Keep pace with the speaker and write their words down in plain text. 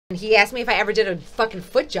He asked me if I ever did a fucking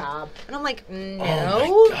foot job. And I'm like, no.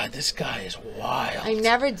 Oh my God, this guy is wild. I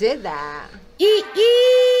never did that.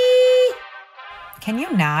 Can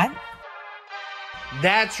you not?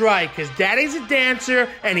 That's right, because Daddy's a dancer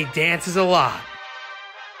and he dances a lot.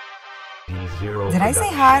 Did I say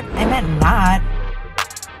hot? I meant not.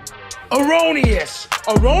 Erroneous!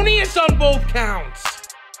 Erroneous on both counts!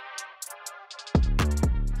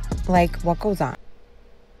 Like, what goes on?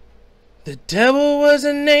 The devil was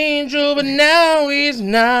an angel, but now he's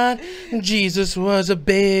not. Jesus was a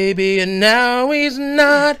baby, and now he's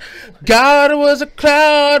not. God was a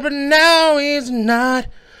cloud, but now he's not.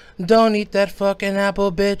 Don't eat that fucking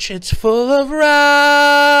apple, bitch. It's full of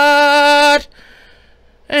rot.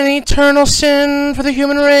 An eternal sin for the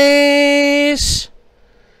human race.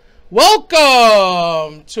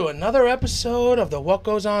 Welcome to another episode of the What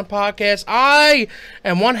Goes On podcast. I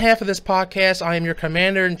am one half of this podcast. I am your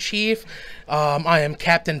commander-in-chief. I am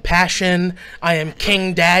Captain Passion. I am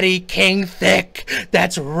King Daddy, King Thick.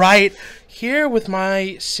 That's right. Here with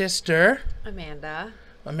my sister,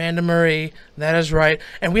 Amanda Marie. That is right.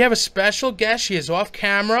 And we have a special guest. She is off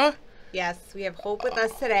camera. Yes, we have Hope with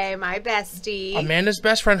us today, my bestie. Amanda's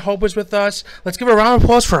best friend, Hope, is with us. Let's give a round of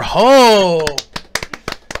applause for Hope.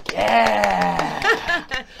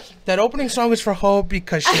 Yeah. That opening song is for Hope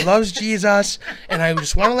because she loves Jesus, and I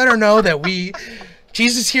just want to let her know that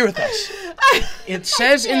Jesus is here with us. It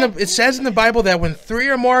says in the Bible that when 3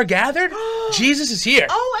 or more are gathered, Jesus is here.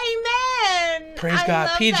 Oh, amen. Praise God.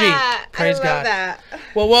 Love PG. that. Praise I God. love that.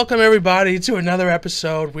 Well, welcome everybody to another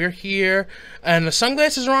episode. We're here, and the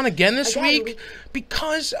sunglasses are on again this week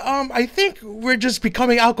because I think we're just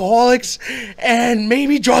becoming alcoholics and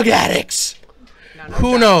maybe drug addicts. No,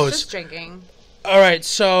 who knows? Just drinking. All right,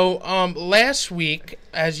 so last week,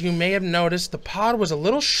 as you may have noticed, the pod was a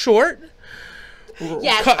little short.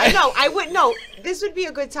 Yes, I know. I would know. This would be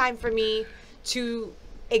a good time for me to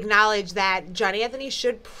acknowledge that JonAnthony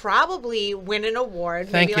should probably win an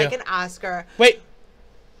award, maybe like an Oscar. Wait.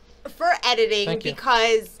 For editing. Thank you.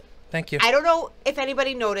 Because Thank you. I don't know if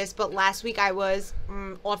anybody noticed, but last week I was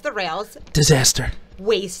off the rails. Disaster.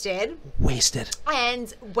 Wasted.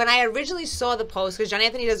 And when I originally saw the post, because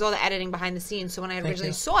JonAnthony does all the editing behind the scenes, so when I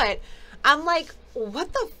originally saw it, I'm like,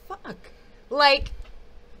 what the fuck? Like,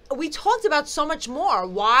 we talked about so much more.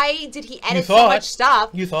 Why did he edit so much stuff?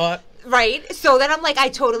 You thought. Right? So then I'm like, I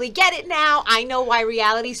totally get it now. I know why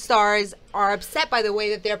reality stars are upset by the way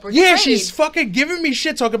that they're portrayed. Yeah, she's fucking giving me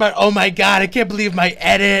shit talking about, oh my God, I can't believe my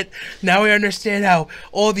edit. Now I understand how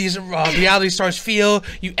all these reality stars feel.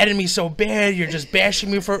 You edit me so bad. You're just bashing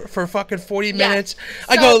me for fucking 40 minutes.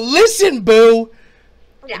 I go, listen, boo.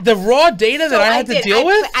 Yeah. The raw data that I had to deal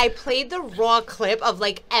with? I played the raw clip of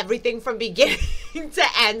like everything from beginning to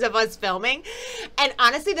end of us filming. And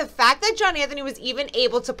honestly, the fact that JonAnthony was even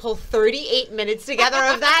able to pull 38 minutes together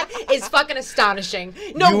of that is fucking astonishing.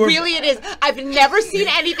 No, really it is. I've never seen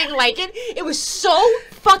anything like it. It was so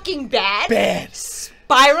fucking bad.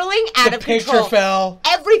 Spiraling out of control. The picture fell.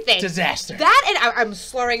 Everything. Disaster. That, and I'm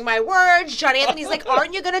slurring my words. JonAnthony's like,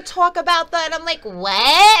 aren't you going to talk about that? And I'm like,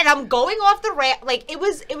 what? And I'm going off the rail. Like, it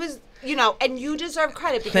was, you know, and you deserve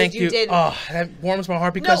credit because Thank you did. Oh, that warms my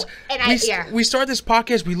heart because we start this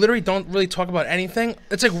podcast, we literally don't really talk about anything.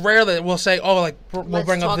 It's like rare that we'll say, oh, like, we'll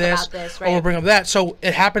bring up this, right? Or we'll bring up that. So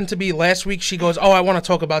it happened to be last week, she goes, oh, I want to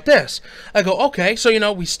talk about this. I go, okay. So, you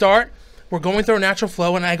know, we start. We're going through a natural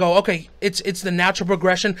flow, and I go, okay, it's the natural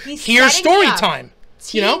progression. Here's story time.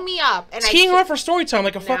 Teeing me up. And teeing her up for story time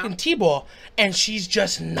like a fucking T-ball. And she's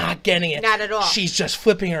just not getting it. Not at all. She's just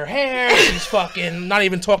flipping her hair. She's fucking not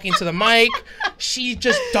even talking to the mic. She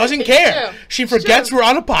just doesn't care. She forgets we're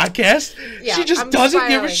on a podcast. Yeah, she just doesn't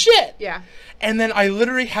give a shit. Yeah. And then I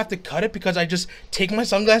literally have to cut it because I just take my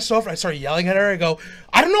sunglasses off and I start yelling at her. I go,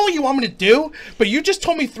 I don't know what you want me to do, but you just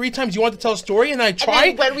told me 3 times you want to tell a story, and I try.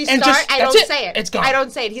 And when we start, I don't say it. It's gone. I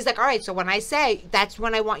don't say it. He's like, all right, so when I say, that's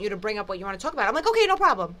when I want you to bring up what you want to talk about. I'm like, okay, no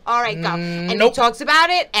problem. All right, go. And he talks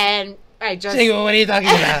about it, and I just... What are you talking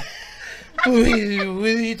about? What are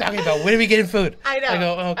you talking about? When are we getting food? I know. I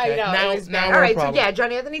go, okay. I know. Now we're all right, a problem. So yeah,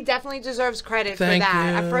 JonAnthony definitely deserves credit for that.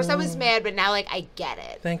 At first I was mad, but now, like, I get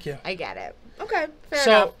it. Thank you. I get it. Okay, fair enough.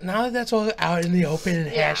 So now that that's all out in the open and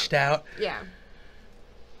hashed out,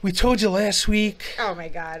 we told you last week. Oh my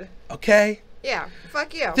God. Okay. Yeah.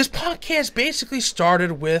 Fuck you. This podcast basically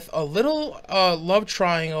started with a little love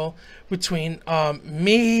triangle between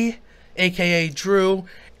me, aka Drew,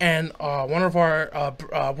 and one of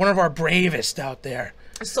our bravest out there.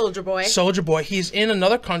 Soliderboy. He's in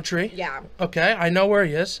another country. Yeah. Okay, I know where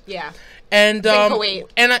he is. Yeah. And He's in Kuwait.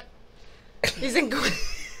 And He's in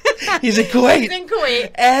Kuwait. He's in Kuwait. He's in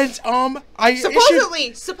Kuwait. And I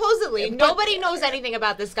supposedly, nobody knows anything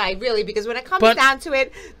about this guy really, because when it comes down to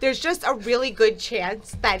it, there's just a really good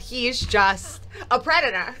chance that he's just a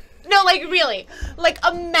predator. No, like really, like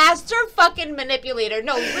a master fucking manipulator.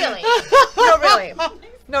 No, really, no, really.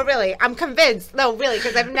 No, really. I'm convinced. No, really,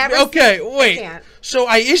 because I've never wait. So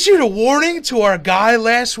I issued a warning to our guy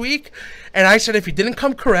last week, and I said if he didn't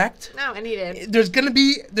come correct, no, and he did. You're gonna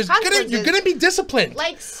be disciplined.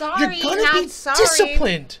 Like, sorry, you're gonna be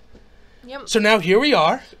disciplined. Yep. So now here we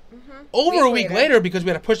are, over a week later, because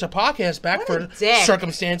we had to push the podcast back for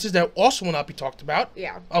circumstances that also will not be talked about.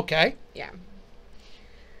 Yeah. Okay. Yeah.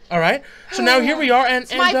 All right. So now here we are, and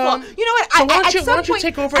my fault. You know what? So why don't you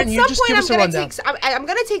take over and you just give us a rundown? I'm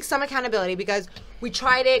gonna take some accountability because we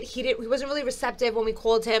tried it. He wasn't really receptive when we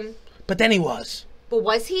called him. But then he was. But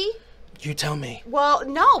was he? You tell me. Well,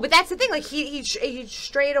 no. But that's the thing. Like he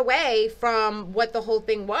strayed away from what the whole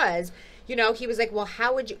thing was. You know, he was like, well,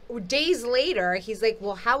 how would you? Days later, he's like,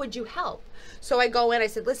 well, how would you help? So I go in. I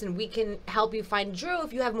said, listen, we can help you find Drew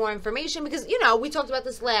if you have more information, because you know we talked about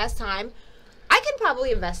this last time. I can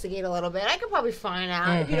probably investigate a little bit. I could probably find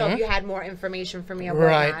out, you know, if you had more information for me or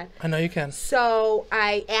whatnot. Right. I know you can. So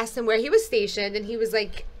I asked him where he was stationed, and he was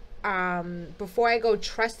like, before I go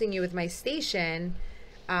trusting you with my station,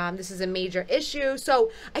 this is a major issue. So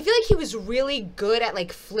I feel like he was really good at,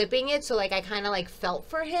 like, flipping it. So, like, I kind of, like, felt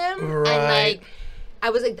for him. Right. And, like,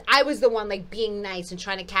 I was the one, like, being nice and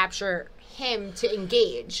trying to capture him to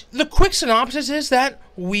engage. The quick synopsis is that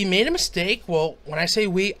we made a mistake. Well, when I say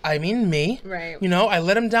we, I mean me. Right. You know, I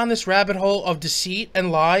led him down this rabbit hole of deceit and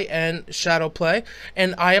lie and shadow play,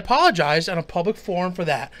 and I apologized on a public forum for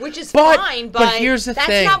that. Which is fine, but here's the thing.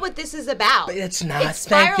 That's not what this is about. But it's not. It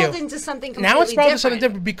spiraled into something completely different. Now it's spiraled into something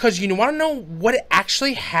different because you want to know what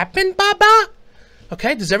actually happened, Baba?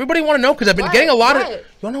 Okay, does everybody want to know? Because I've been getting a lot of... You want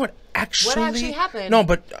to know what actually happened? No,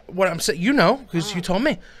 but what I'm saying, you know, because you told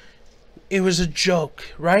me. It was a joke,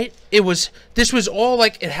 right? This was all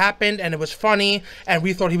like, it happened and it was funny and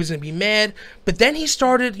we thought he was going to be mad. But then he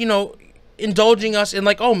started, you know, indulging us in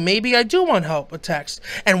like, oh, maybe I do want help with text.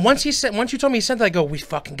 And once you told me he sent it, I go, we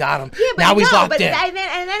fucking got him. Yeah, but now he's locked in. And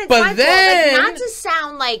then it's my fault. Like, not to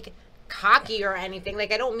sound like cocky or anything.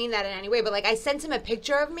 Like, I don't mean that in any way. But like, I sent him a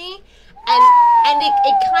picture of me. And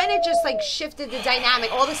it kind of just like shifted the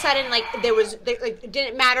dynamic. All of a sudden, like it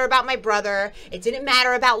didn't matter about my brother. It didn't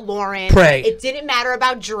matter about Lauren. It didn't matter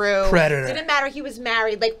about Drew. Predator. It didn't matter he was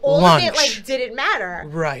married. Like all of it like didn't matter.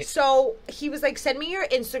 Right. So he was like, send me your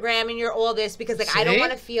Instagram and your all this because like I don't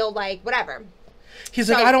want to feel like whatever. He's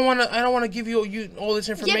like, I don't want to give you all this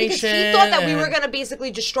information. Yeah, because he thought that we were going to basically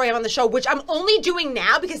destroy him on the show, which I'm only doing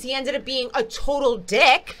now because he ended up being a total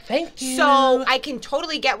dick. Thank you. So I can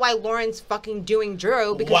totally get why Lauren's fucking doing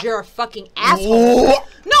Drew because you're a fucking asshole.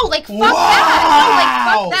 No, like, fuck that. No,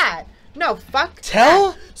 like, fuck that. No, fuck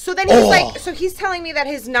that. So then he's like, so he's telling me that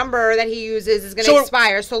his number that he uses is going to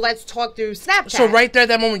expire, so let's talk through Snapchat. So right there,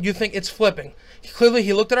 that moment, you think it's flipping. Clearly,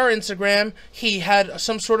 he looked at our Instagram. He had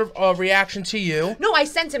some sort of reaction to you. No, I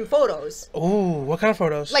sent him photos. Ooh, what kind of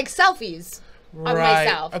photos? Like selfies of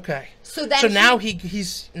myself. Okay. So then now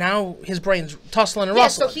he's his brain's tussling and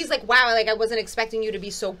rustling. So he's like, wow, like I wasn't expecting you to be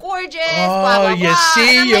so gorgeous. Oh, blah, blah, you blah.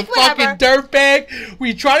 see, you like, fucking dirtbag.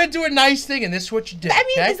 We try to do a nice thing, and this is what you did. I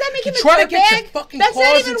mean, does that make him a dirtbag? Try to get your fucking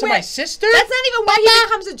claws into my sister. That's not even why he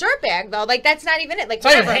becomes a dirtbag, though. Like that's not even it. Like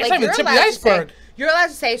whatever. It's not even the tip of the iceberg. You're allowed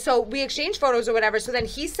to say, so we exchanged photos or whatever, so then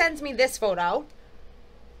he sends me this photo.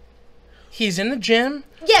 He's in the gym.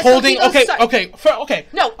 Yes, holding, okay.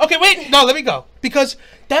 No. Okay, wait, no, let me go. Because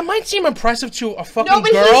that might seem impressive to a fucking girl. No,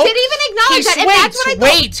 but girl. He didn't even acknowledge that, and that's what I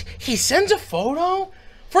thought. Wait, he sends a photo?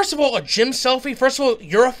 First of all, a gym selfie. First of all,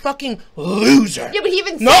 you're a fucking loser. Yeah, but he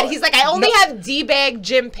even said, he's like, I only have D-bag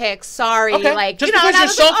gym pics. Sorry. Okay. Like, just because you're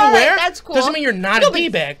self-aware, right, that's cool. doesn't mean you're not a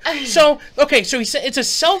D-bag. So he said it's a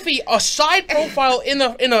selfie, a side profile in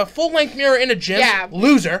a full-length mirror in a gym. Yeah.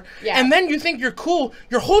 Loser. Yeah. And then you think you're cool.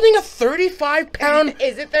 You're holding a 35-pound.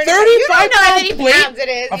 Is it 35? 35 you don't know how pound many plate. pounds it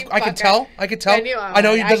is. I can tell. I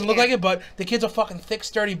know he doesn't look like it, but the kid's a fucking thick,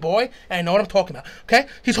 sturdy boy, and I know what I'm talking about. Okay?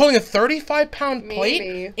 He's holding a 35-pound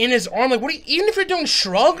plate in his arm. Like, even if you're doing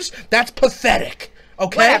shrugs, that's pathetic.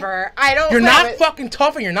 Okay? Whatever. You're not fucking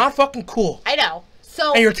tough and you're not fucking cool. I know.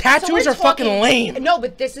 So and your tattoos are fucking lame. No,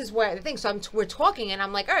 but this is where the thing. So we're talking, and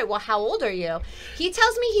I'm like, all right, well, how old are you? He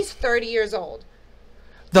tells me he's 30 years old.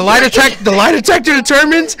 The lie detector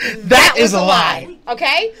determines that is a lie.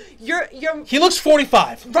 Okay? He looks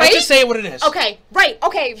 45. Right? Let's just say what it is. Okay, right,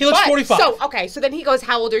 okay. He looks 45. So then he goes,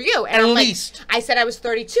 how old are you? And At I'm least. like, I said I was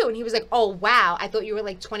 32. And he was like, oh, wow, I thought you were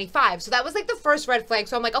like 25. So that was like the first red flag.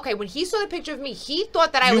 So I'm like, okay, when he saw the picture of me, he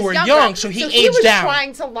thought that I was younger. You were young, so he aged was down.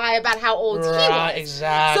 trying to lie about how old he was.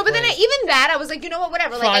 Exactly. So, but then even that, I was like, you know what,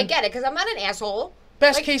 whatever. Fine. Like, I get it, because I'm not an asshole.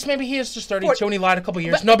 Best case, maybe he is just 32 and he lied a couple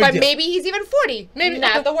years. No big but deal. maybe he's even 40. Maybe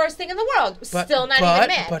not the worst thing in the world. Still not even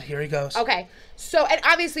mad. But here he goes. Okay. So, and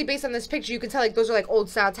obviously based on this picture, you can tell like those are like old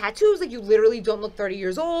style tattoos. Like you literally don't look 30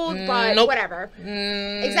 years old, but whatever.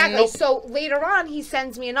 Exactly. Nope. So later on, he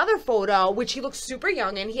sends me another photo, which he looks super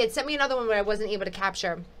young, and he had sent me another one where I wasn't able to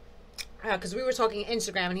capture. Because we were talking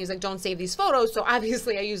Instagram, and he was like, don't save these photos. So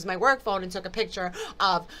obviously I used my work phone and took a picture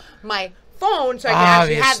of my phone so I could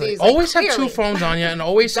actually have these. Like, always have clearly. 2 phones on you and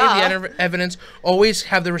always save the evidence. Always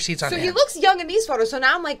have the receipts on So hand. he looks young in these photos. So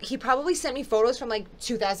now I'm like, he probably sent me photos from like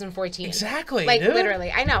 2014. Exactly, like dude.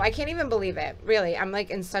 literally. I know. I can't even believe it. Really, I'm like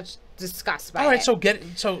in such disgust by it. All right, so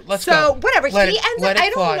let's go. So whatever. Let He it- ends let up. it I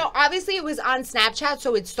don't fly. know. Obviously, it was on Snapchat,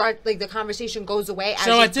 so it starts like the conversation goes away. As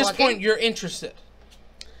So you're at this talking. point, you're interested.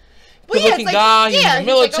 Well, Good-looking it's guy. He's in the he's like,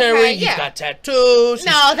 military. okay, He's got tattoos.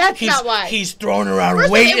 No, that's not why. He's throwing around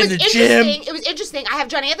First weight of all, in the gym. It was interesting. I have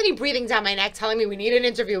JonAnthony breathing down my neck, telling me we need an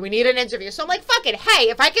interview. We need an interview. So I'm like, fuck it. Hey,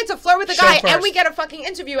 if I get to flirt with a Show guy first. and we get a fucking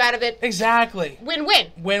interview out of it, Exactly.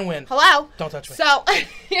 win-win. Win-win. Hello. Don't touch me. So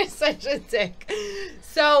you're such a dick.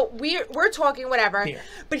 So we're talking whatever, Here.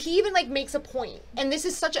 but he even like makes a point, and this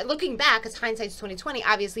is such a looking back, because hindsight's 2020.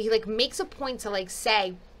 Obviously, he like makes a point to like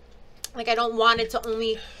say, like I don't want it to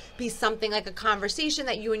only be something like a conversation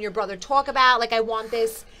that you and your brother talk about. Like I want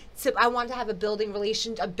to have a building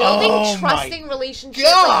trusting relationship.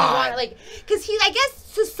 God. Like, you want, like, because he, I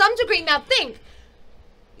guess to some degree now think.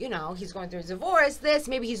 You know, he's going through a divorce,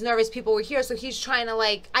 maybe he's nervous people were here, so he's trying to,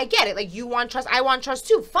 like, I get it. Like, you want trust, I want trust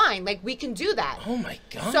too. Fine. Like, we can do that. Oh, my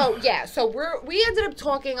God. So, yeah. So, we ended up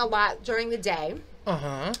talking a lot during the day.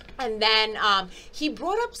 Uh-huh. And then he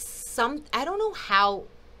brought up I don't know how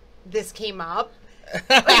this came up. We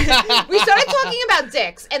started talking about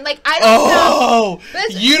dicks, and like I don't know.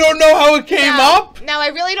 You don't know how it came up? No, I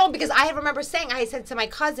really don't, because I remember saying, I said to my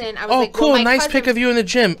cousin, I was like, cool, well, nice pic of you in the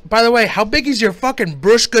gym. By the way, how big is your fucking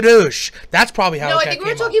brush gadoosh? That's probably how it came up. No, I think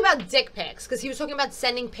we were talking about dick pics, because he was talking about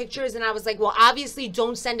sending pictures, and I was like, well, obviously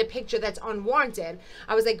don't send a picture that's unwarranted.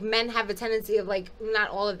 I was like, men have a tendency of like, not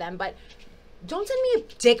all of them, but don't send me a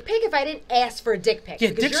dick pic if I didn't ask for a dick pic.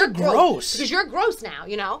 Yeah, dicks are gross. Because you're gross now,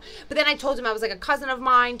 you know? But then I told him, I was like, a cousin of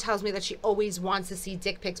mine tells me that she always wants to see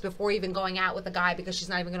dick pics before even going out with a guy, because she's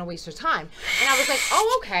not even going to waste her time. And I was like,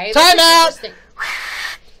 oh, okay. Time out!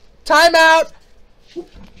 Time out!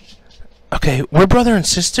 Okay, we're brother and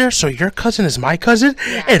sister, so your cousin is my cousin,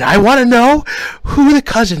 and I want to know who the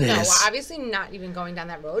cousin is. No, we're obviously not even going down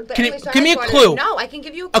that road. But Can anyway, you, so give me a clue. No, I can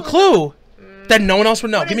give you a clue. A clue? That no one else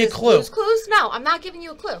would know. What Give me is a this, clue. Blue's Clues? No, I'm not giving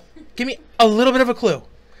you a clue. Give me a little bit of a clue.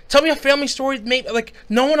 Tell me a family story, maybe like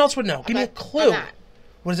no one else would know. Give me a clue. I'm not.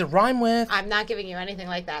 What does it rhyme with? I'm not giving you anything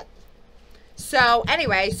like that. So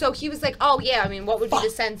anyway, so he was like, oh yeah, I mean, what would be the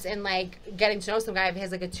sense in like getting to know some guy if he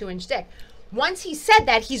has like a 2-inch dick? Once he said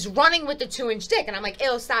that, he's running with the 2-inch dick, and I'm like,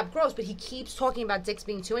 ew, stop, gross. But he keeps talking about dicks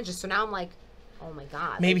being 2 inches, so now I'm like, oh my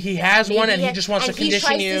god. Maybe he has one and he just wants to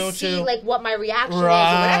condition you to see like what my reaction is or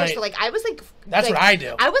Right. whatever. So like I was like, That's like, what I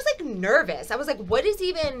do. I was like nervous. I was like, what is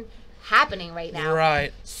even happening right now?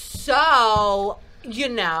 Right. So, you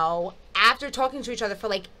know, after talking to each other for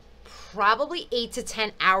like probably 8 to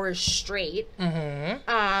 10 hours straight,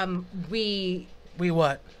 we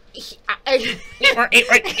what? we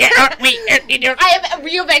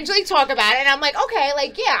eventually talk about it, and I'm like, okay,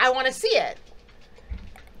 like, yeah, I want to see it.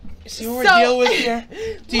 See what we're dealing with here?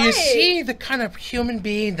 Do you see the kind of human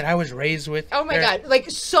being that I was raised with? Oh my god, like,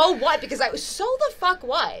 so what? Because I was so the fuck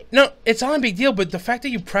what? No, it's not a big deal, but the fact that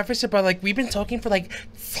you preface it by like, we've been talking for like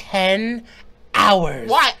 10 hours.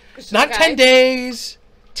 What? Not 10 days.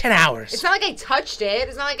 10 hours. It's not like I touched it.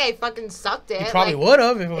 It's not like I fucking sucked it. You probably like, would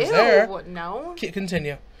have if it was there. No.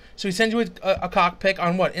 Continue. So he sends you a cock pic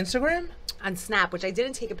on what? Instagram? On Snap, which I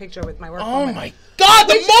didn't take a picture with my work Oh phone. my god,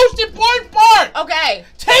 the most important part! Okay.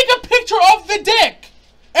 Take a picture of the dick!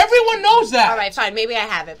 Everyone knows that! Alright, fine. Maybe I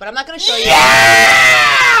have it, but I'm not going to show you.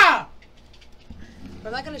 Yeah! But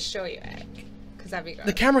I'm not going to show you it. Because that'd be good.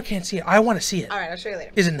 The camera can't see it. I want to see it. Alright, I'll show you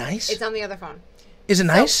later. Is it nice? It's on the other phone. Is it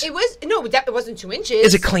nice? So it was, no, it wasn't 2 inches.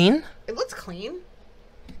 Is it clean? It looks clean.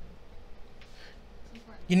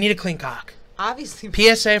 You need a clean cock. Obviously.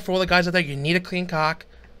 PSA for all the guys out there, you need a clean cock.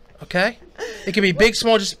 Okay? It can be big,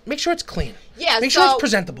 small. Just make sure it's clean. Yeah. Make sure it's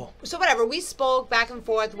presentable. So whatever. We spoke back and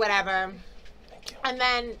forth, whatever. Thank you. And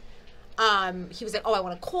then he was like, oh, I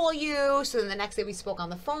want to call you. So then the next day we spoke on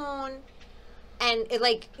the phone. And it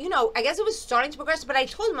like, you know, I guess it was starting to progress. But I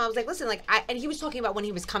told him, I was like, listen, like, and he was talking about when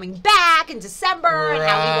he was coming back in December and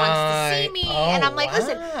how he wants to see me. Oh, and I'm like,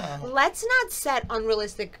 listen, let's not set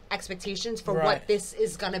unrealistic expectations for what this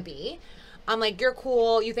is going to be. I'm like, you're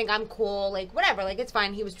cool. You think I'm cool. Like, whatever. Like, it's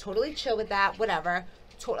fine. He was totally chill with that. Whatever.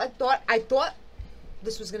 I thought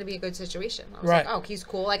this was going to be a good situation. I was like, oh, he's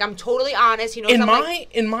cool. Like, I'm totally honest. He knows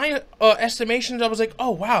in my estimations, I was like, oh,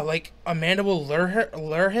 wow. Like, Amanda will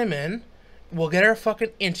lure him in. We'll get her a fucking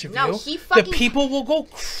interview. No, he fucking... The people will go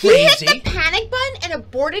crazy. He hit the panic button and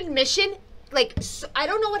aborted mission. Like, so, I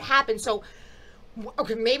don't know what happened. So,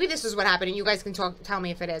 okay, maybe this is what happened, and you guys can tell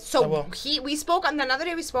me if it is. So, we spoke on another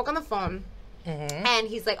day. We spoke on the phone, and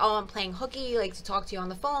he's like, "Oh, I'm playing hooky, like to talk to you on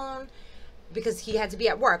the phone, because he had to be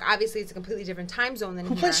at work. Obviously, it's a completely different time zone than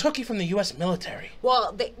Who plays hooky from the U.S. military?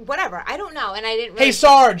 Well, whatever. I don't know, and I didn't. Really Hey,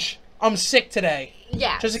 Sarge, I'm sick today.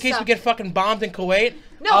 Yeah. Just in case we get fucking bombed in Kuwait.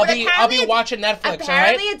 No, I'll be watching Netflix.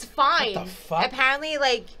 Apparently, it's fine. What the fuck? Apparently,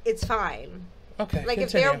 like it's fine. Okay. Like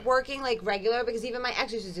continue. if they're working like regular, because even my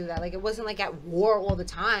ex used to do that. Like it wasn't like at war all the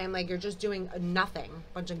time. Like you're just doing nothing.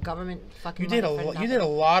 Bunch of government fucking. You did a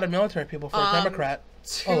lot of military people for a Democrat.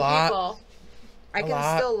 Two a lot. people. I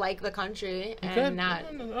can still like the country and not.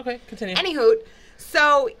 Okay, continue. Anywho,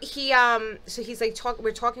 so he's like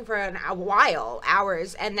we're talking for a while,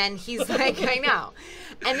 hours, and then he's like, I know,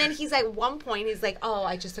 and then he's like, one point he's like, oh,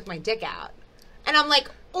 I just took my dick out, and I'm like,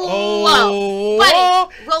 oh,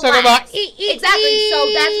 buddy, relax. Exactly.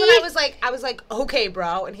 So that's when I was like, okay,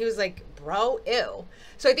 bro, and he was like, bro, ew.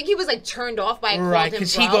 So I think he was like turned off by right,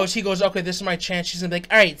 because he goes, okay, this is my chance. She's gonna be like,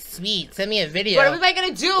 all right, sweet, send me a video. What am I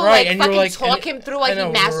gonna do? Right, like fucking talk him through like he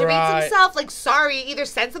masturbates himself? Like, sorry, either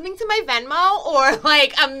send something to my Venmo or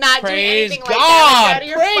like I'm not doing anything like that.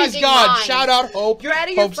 Like, Praise God! Mind. Shout out Hope. You're out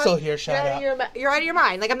of your Hope's still here. Shout out. You're out of your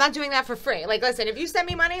mind. Like I'm not doing that for free. Like listen, if you send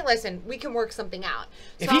me money, listen, we can work something out.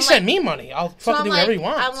 So if you send me money, I'll fucking do whatever you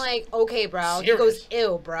want. I'm like, okay, bro. He goes,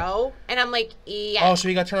 ew, bro, and I'm like, yeah. Oh, so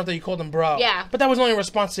he got turned off that you called him bro. Yeah. But that was only a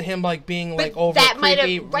response to him like being like over that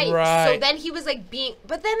creepy. Might have right. So then he was like being,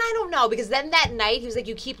 but then I don't know, because then that night he was like,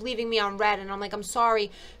 you keep leaving me on red, and I'm like, I'm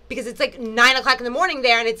sorry, because it's like 9 o'clock in the morning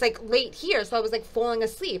there and it's like late here, so I was like falling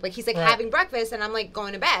asleep. Like he's like having breakfast and I'm like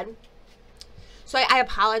going to bed. So I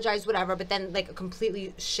apologized, whatever, but then like a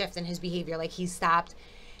completely shift in his behavior. Like he stopped.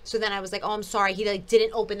 So then I was like, oh, I'm sorry. He like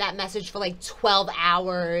didn't open that message for like 12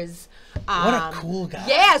 hours. What a cool guy.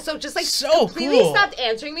 Yeah, so just like so completely stopped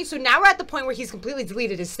answering me. So now we're at the point where he's completely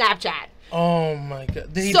deleted his Snapchat. Oh my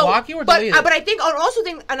God! Did he block you or delete it? But I think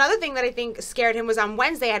another thing that I think scared him was on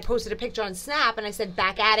Wednesday I had posted a picture on Snap and I said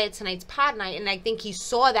back at it, tonight's pod night, and I think he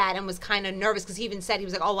saw that and was kind of nervous because he even said he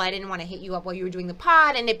was like, oh, well, I didn't want to hit you up while you were doing the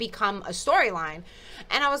pod and it become a storyline.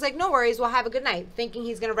 And I was like, no worries, we'll have a good night, thinking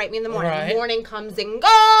he's gonna write me in the morning. Right. The morning comes and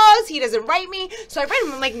goes, he doesn't write me, so I write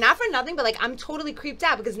him. I'm like, not for nothing, but like I'm totally creeped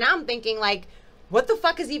out because now I'm thinking like, what the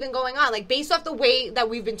fuck is even going on? Like, based off the way that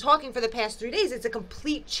we've been talking for the past 3 days, it's a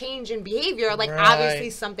complete change in behavior. Like, obviously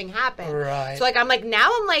something happened. Right. So, like, I'm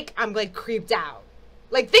creeped out.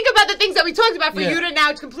 Like, think about the things that we talked about for you to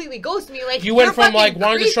now completely ghost me. Like, you went from, like,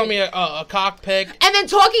 wanting to show me a cock pic. And then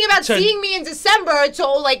talking about seeing me in December to,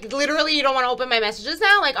 like, literally you don't want to open my messages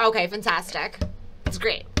now? Like, okay, fantastic. It's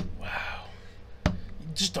great. Wow.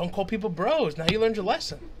 Just don't call people bros. Now you learned your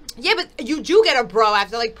lesson. Yeah, but you do get a bro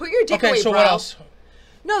after, like, put your dick away, Okay, so bro. what else?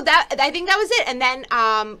 No, I think that was it. And then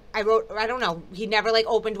I wrote, I don't know, he never, like,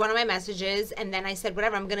 opened one of my messages. And then I said,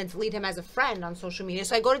 whatever, I'm going to delete him as a friend on social media.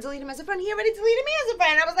 So I go to delete him as a friend. He already deleted me as a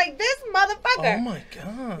friend. I was like, this motherfucker. Oh, my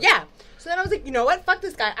God. Yeah. So then I was like, you know what? Fuck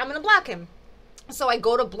this guy. I'm going to block him. So I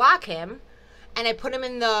go to block him. And I put him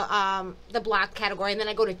in the blocked category, and then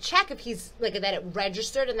I go to check if he's like that it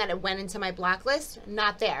registered and that it went into my block list.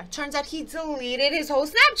 Not there. Turns out he deleted his whole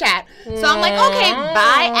Snapchat. So I'm like, okay,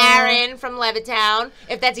 bye, Aaron from Levittown,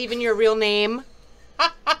 if that's even your real name.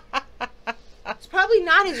 It's probably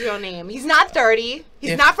not his real name. He's not 30.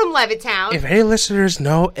 He's not from Levittown. If any listeners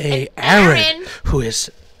know Aaron who is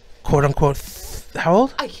quote unquote how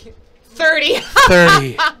old? 30.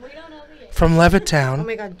 30. From Levittown. Oh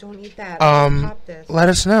my God, don't eat that. Pop this. Let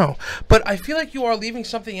us know. But I feel like you are leaving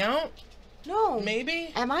something out. No.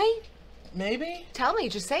 Maybe? Am I? Maybe? Tell me,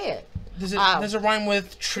 just say it. Does it rhyme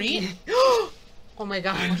with treat? Oh my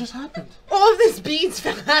God. What just happened? All of this beads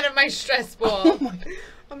fell out of my stress ball. Oh my.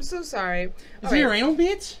 I'm so sorry. Is it your anal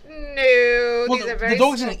beads? No. Well, these are very the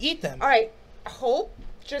dog's going to eat them. All right. Hope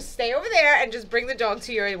just stay over there and just bring the dog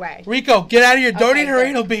to your way. Rico, get out of here. Don't Okay, eat her good.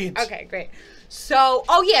 anal beads. Okay, great. So,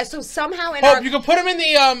 so somehow in Hope, you can put him in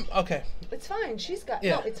the, okay. It's fine. She's got,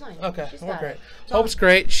 Yeah. no, it's fine. Okay, She's we're got great. it. Hope's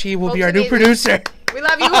great. She will be Hope's our new amazing. producer. We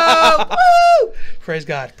love you, Hope. Woo! Praise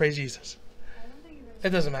God. Praise Jesus. It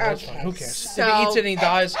doesn't matter. It's Okay, fine. Who cares? so- if he eats it and he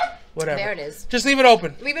dies, whatever. There it is. Just leave it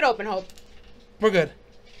open. Leave it open, Hope. We're good.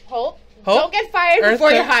 Hope, Hope? don't get fired Earth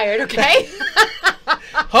before you're Day. hired, okay?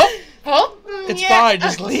 Hope? Hope? It's fine.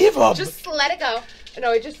 Just leave him. Just let it go.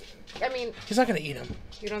 No, He's not going to eat him.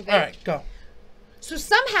 you don't think? All right, go. So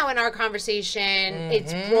somehow in our conversation,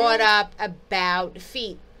 it's brought up about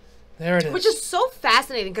feet, There it is. which is so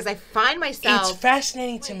fascinating because I find myself... It's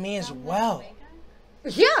fascinating to me as well.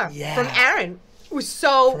 Yeah, from Aaron. It was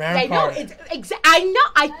so... From Aaron I know.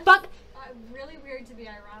 Carter. Really weird to be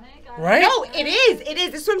ironic. Right? No, it is.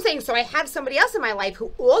 This is what I'm saying. So I have somebody else in my life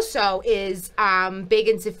who also is big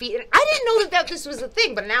into feet. And I didn't know that this was a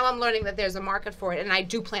thing, but now I'm learning that there's a market for it, and I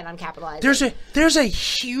do plan on capitalizing. There's a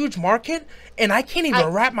huge market, and I can't even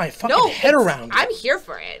wrap my fucking head around it. I'm here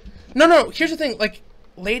for it. No. Here's the thing. Like,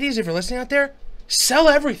 ladies, if you're listening out there, sell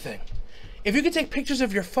everything. If you could take pictures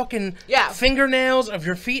of your fucking fingernails, of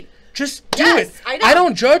your feet, just do it. I know. I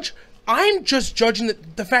don't judge. I'm just judging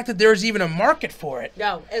the fact that there's even a market for it.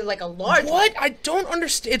 No, it's like a large What? I don't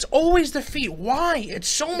understand. It's always the feet. Why? It's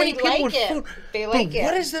so many people like with it. food. They like it.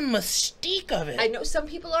 What is the mystique of it? I know some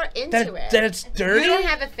people are into it. That it's dirty? You don't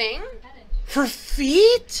have a thing? For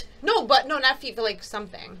feet? No, not feet, for like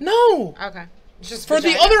something. No. Okay. Just For the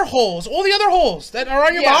vagina. other holes, all the other holes that are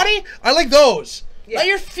on your Yeah. body, I like those. Yeah. Not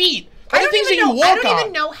your feet. I the don't things that even you know. walk I don't on.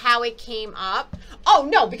 even know how it came up. Oh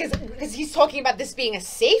no, because he's talking about this being a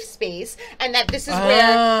safe space, and that this is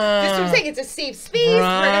where this is what I'm saying. It's a safe space.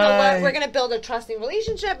 Right. We're gonna build a trusting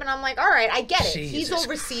relationship, and I'm like, all right, I get it. Jesus He's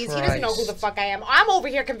overseas. He doesn't know who the Christ. fuck I am. I'm over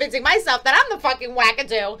here convincing myself that I'm the fucking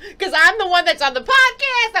wackadoo because I'm the one that's on the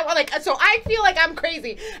podcast. So I feel like I'm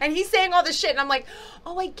crazy, and he's saying all this shit, and I'm like,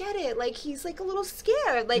 oh, I get it. Like he's like a little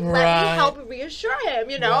scared. Like let me Right. help reassure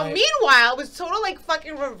him. You know. Right. Meanwhile, it was total like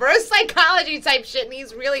fucking reverse psychology type shit, and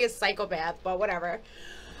he's really a psychopath. But whatever.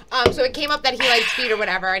 So it came up that he likes feet or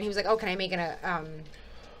whatever, and he was like, "Oh, can I make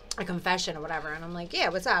a confession or whatever?" And I'm like, "Yeah,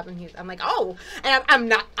 what's up?" And I'm like, "Oh," and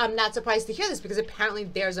I'm not surprised to hear this because apparently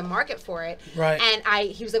there's a market for it. Right. And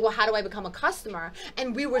he was like, "Well, how do I become a customer?"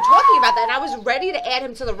 And we were talking about that, and I was ready to add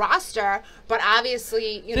him to the roster, but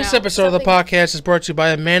obviously, This episode of the podcast is brought to you by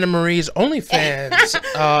Amanda Marie's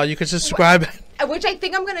OnlyFans. You can subscribe. which I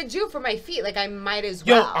think I'm gonna do for my feet. Like I might as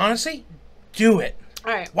Yo, well. honestly, do it.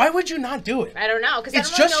 All right. Why would you not do it? I don't know, because I It's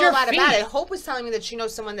don't really just know your a lot about feet. it. Hope was telling me that she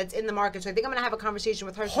knows someone that's in the market, so I think I'm going to have a conversation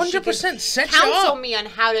with her. So 100% she set can you counsel up. me on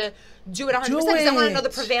how to do it 100%. Do Because I want to know the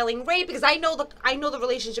it. prevailing rate, because I know the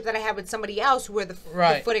relationship that I had with somebody else where the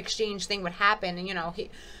foot exchange thing would happen, and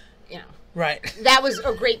Right. that was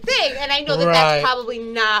a great thing, and I know that Right. that's probably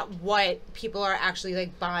not what people are actually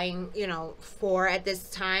like buying, for at this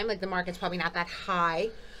time. Like the market's probably not that high.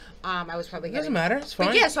 I was probably Doesn't getting, matter. It's fine.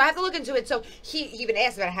 but yeah, so I have to look into it. So he even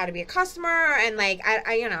asked about how to be a customer, and like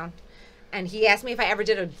and he asked me if I ever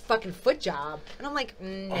did a fucking foot job, and I'm like,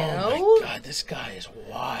 no, Oh my God, this guy is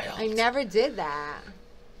wild. I never did that.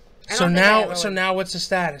 I So don't think I ever now, would. what's the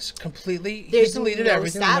status? Completely, There's he's deleted no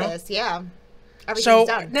everything. status. Yeah, everything's So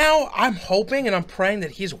done. now I'm hoping and I'm praying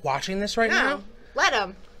that he's watching this right now. No, let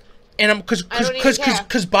him. And I'm because I don't even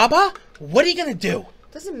care. Baba, what are you gonna do?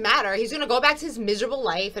 Doesn't matter. He's gonna go back to his miserable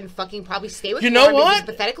life and fucking probably stay with You know Lauren because what? he's a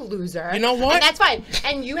pathetic loser. You know what? And that's fine.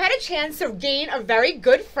 And you had a chance to gain a very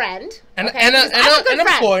good friend. And okay? an Because I'm a good friend.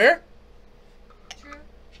 employer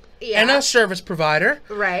Yeah. and a service provider.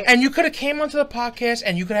 Right. And you could have came onto the podcast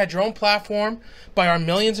and you could have had your own platform by our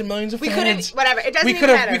millions and millions of We fans. could've- whatever. It doesn't we even could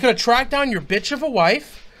have matter. we could have tracked down your bitch of a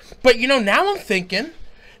wife. But now I'm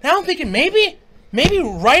thinking maybe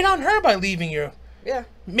right on her by leaving you. Yeah.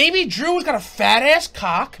 Maybe Drew's got a fat ass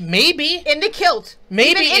cock. Maybe In the kilt.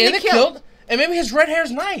 Maybe Even in the kilt. And maybe his red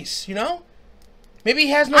hair's nice, Maybe he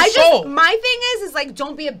has no My soul. thing is like,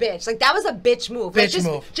 don't be a bitch. Like, that was a bitch move. Like, Bitch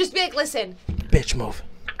move. Just be like, listen, Bitch move.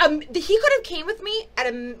 he could have came with me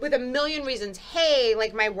with a million reasons. Hey,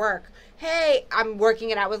 like my work. Hey, I'm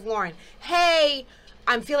working it out with Lauren. Hey,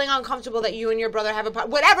 I'm feeling uncomfortable that you and your brother have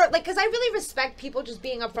whatever. Like, because I really respect people just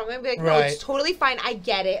being upfront. I'd be like, no, Right. it's totally fine. I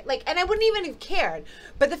get it. Like, and I wouldn't even have cared.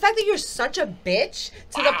 But the fact that you're such a bitch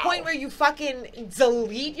to the point where you fucking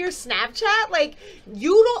delete your Snapchat, like,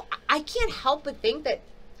 I can't help but think that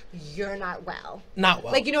you're not well. Not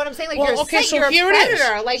well. Like, you know what I'm saying? Like, Well, you're okay, sick, so you're a here it is.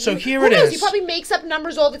 predator. Like, So who here it knows? is. He probably makes up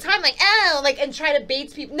numbers all the time, like, and try to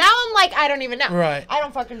bait people. Now I'm like, I don't even know. Right. I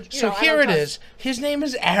don't fucking. So here it is. His name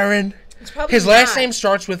is Aaron. It's probably His last not. name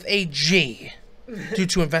starts with a G. due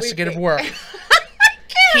to investigative work.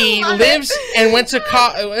 He lives and went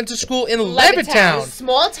to school in Levittown.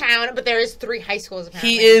 Small town, but there is 3 high schools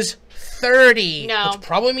apparently. He is 30, no, which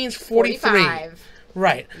probably means 43. 45.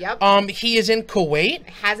 Right. Yep. He is in Kuwait.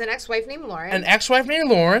 Has an ex-wife named Lauren. An ex-wife named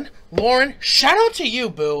Lauren. Lauren, shout out to you,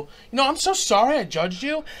 boo. You know, I'm so sorry I judged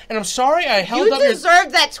you, and I'm sorry I held up your... You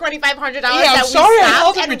deserved that $2,500 Yeah, I'm sorry I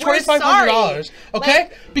held up your $2,500, okay?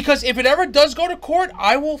 Like, because if it ever does go to court,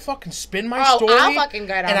 I will fucking spin my story. I'll fucking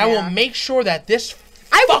go down and I will make sure that this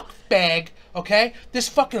fuck bag, okay? This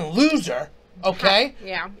fucking loser, okay?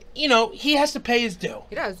 Yeah. You know, he has to pay his due.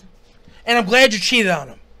 He does. And I'm glad you cheated on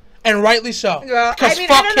him. And rightly so. Well, I mean,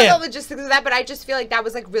 fuck I don't know him. the logistics of that, but I just feel like that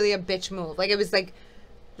was, like, really a bitch move. Like, it was, like,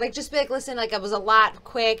 just be like, listen, like, it was a lot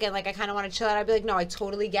quick, and, like, I kind of want to chill out. I'd be like, no, I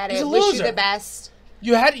totally get it. He's a Wish loser. you the best.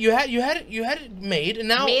 You had it made, and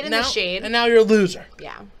now... Made in the shade. And now you're a loser.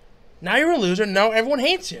 Yeah. Now you're a loser, and now everyone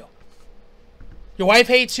hates you. Your wife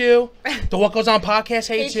hates you. The What Goes On podcast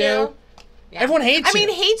hates you. Yeah. Everyone hates you. I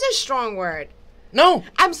mean, hate's a strong word. No.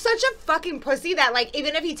 I'm such a fucking pussy that, like,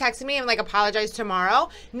 even if he texted me and, like, apologized tomorrow,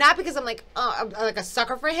 not because I'm, like, I'm like a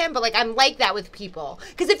sucker for him, but, like, I'm like that with people.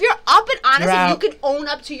 Because if you're up and honest and you can own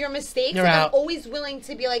up to your mistakes, like, I'm always willing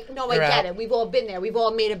to be like, no, I get it. We've all been there. We've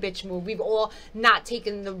all made a bitch move. We've all not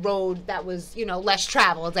taken the road that was, you know, less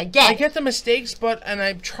traveled. I get the mistakes, but, and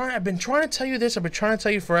I've been trying to tell you this, I've been trying to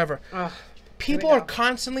tell you forever. Ugh, people are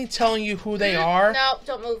constantly telling you who they are. No,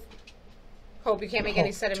 don't move. Hope you can't make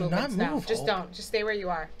any sudden movements now. Move, just don't. Just stay where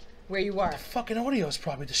you are. Where you are. The fucking audio is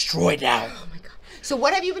probably destroyed now. Oh my god. So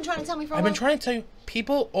what have you been trying to tell me for a while? I've been trying to tell you,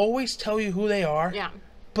 people always tell you who they are. Yeah.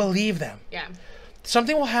 Believe them. Yeah.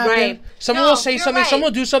 Something will happen. Right. Someone will say something. Right. Someone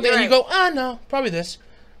will do something, and you go, oh, no, probably this.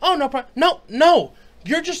 Oh, no, no.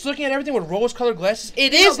 You're just looking at everything with rose-colored glasses.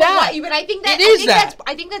 It is that. But I think that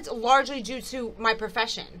I think that's largely due to my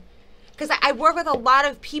profession, because I work with a lot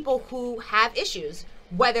of people who have issues.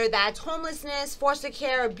 Whether that's homelessness, foster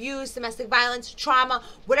care, abuse, domestic violence, trauma,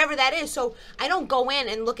 whatever that is. So I don't go in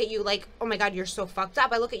and look at you like, oh my God, you're so fucked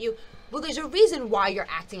up. I look at you, well, there's a reason why you're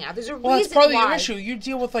acting out. There's a reason why. Well, that's probably your issue. You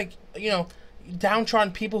deal with, like, you know,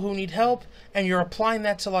 downtrodden people who need help, and you're applying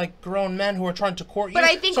that to, like, grown men who are trying to court you. But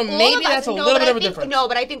I think so maybe that's a little bit of a difference. No,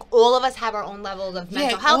 but I think all of us have our own levels of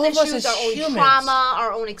mental health issues, our own trauma,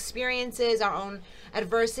 our own experiences, our own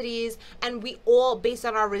adversities, and we all, based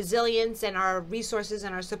on our resilience and our resources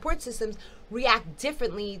and our support systems, react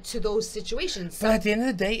differently to those situations. But at the end of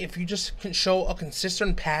the day, if you just can show a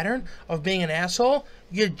consistent pattern of being an asshole,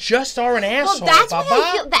 you just are an asshole. Well, that's what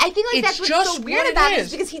I feel like that's what's so weird about it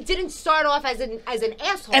is because he didn't start off as an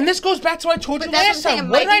asshole. And this goes back to what I told you last time.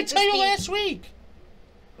 What did I tell you last week?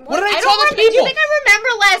 What did I tell the people? Do you think I remember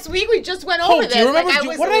last week? We just went over this. Do you remember?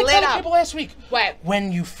 Like, what did I tell the people last week? What?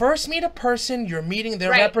 When you first meet a person, you're meeting their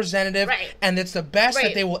representative, and it's the best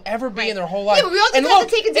that they will ever be in their whole life. Yeah, but we also have to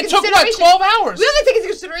take into consideration. It took, 12 hours? We have to take into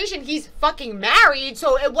consideration he's fucking married,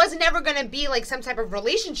 so it was never going to be like some type of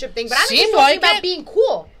relationship thing. But I'm just talking about being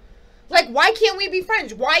cool. Like, why can't we be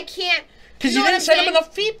friends? Why can't... Because you didn't send him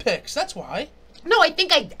enough feet pics. That's why. No, I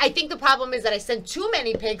think the problem is that I sent too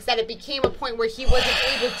many pics that it became a point where he wasn't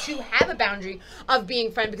able to have a boundary of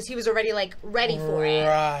being friend because he was already like ready for it.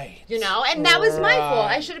 Right. You know, and that was my fault.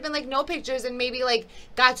 I should have been like no pictures and maybe like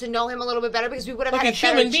got to know him a little bit better because we would have had a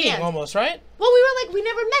better human being almost, right? Well, we were like we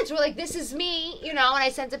never met. So we're like, this is me, you know, and I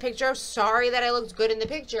sent a picture. Sorry that I looked good in the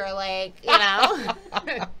picture, like, you know.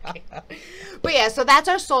 But yeah, so that's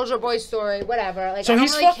our Soldier Boy story. Whatever. Like, so I don't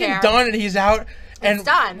he's really fucking care. done and he's out. And it's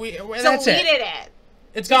done. That's it. We did it.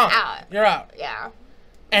 It's gone. Out. You're out. Yeah.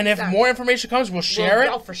 And if more information comes, we'll share it.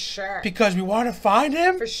 Oh, for sure. Because we want to find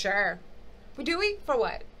him. For sure. Do we? For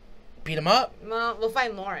what? Beat him up. Well, we'll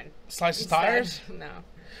find Lauren. Slice his tires. No.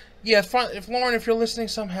 Yeah, if Lauren, if you're listening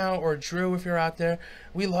somehow, or Drew, if you're out there,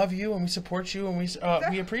 we love you and we support you and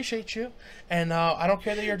we appreciate you. And I don't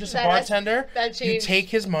care that you're just a bartender. You take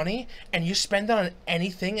his money and you spend it on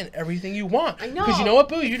anything and everything you want. I know. Because you know what,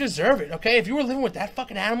 boo? You deserve it, okay? If you were living with that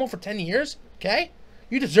fucking animal for 10 years, okay?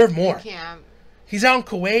 You deserve more. I can't. He's out in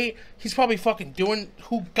Kuwait. He's probably fucking doing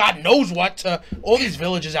who God knows what to all these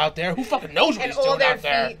villages out there. Who fucking knows what he's doing out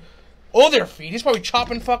there? All their feet. He's probably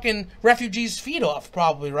chopping fucking refugees' feet off,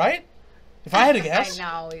 probably, right? If I had to guess. I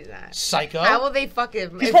know he's not. Psycho. How will they fuck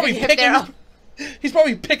him? He's probably He's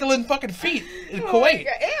probably pickling fucking feet in Kuwait.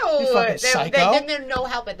 Ew. He's fucking psycho. Then there's no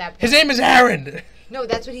help at that point. His name is Aaron. No,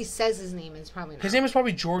 that's what he says his name is. Probably not. His name is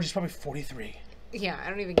probably George. He's probably 43. Yeah, I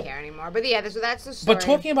don't even care anymore. But yeah, so that's the story. But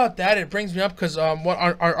talking about that, it brings me up because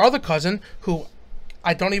our other cousin, who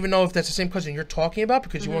I don't even know if that's the same cousin you're talking about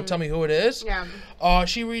because you won't tell me who it is. Yeah.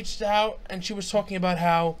 She reached out and she was talking about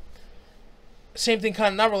how same thing,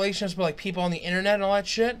 kind of not relationships, but like people on the internet and all that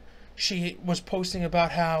shit. She was posting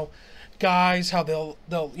about how guys, how they'll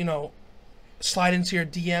you know, slide into your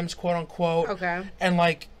DMs, quote unquote. Okay. And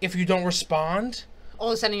like if you don't respond, all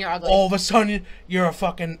of a sudden you're ugly. all of a sudden you're a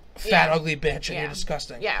fucking fat ugly bitch and Yeah. you're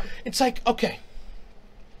disgusting. Yeah. It's like, okay.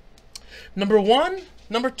 Number 1,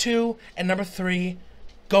 number 2, and number 3,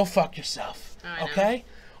 go fuck yourself. I know. Okay?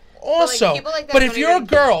 Also, people like that but if don't you're a even-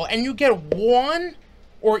 girl and you get 1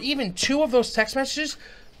 or even 2 of those text messages,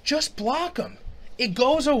 just block them. It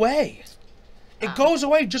goes away. It goes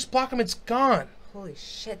away. Just block them. It's gone. Holy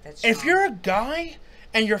shit, that's If strong. you're a guy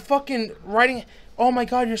and you're fucking writing, oh my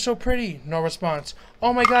god, you're so pretty, no response.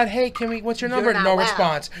 Oh my god, hey, what's your number? not No well.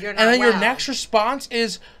 response. You're And not then your well. next response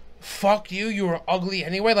is, fuck you, you were ugly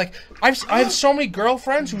anyway. Like, I have so many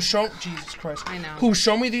girlfriends who show, Jesus Christ, I know. who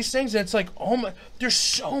show me these things, and it's like, oh my, there's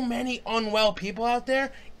so many unwell people out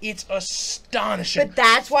there. It's astonishing. But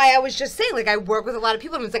that's why I was just saying, like, I work with a lot of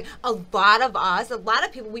people, and it's like a lot of us, a lot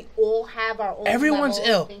of people, we all have our own. Everyone's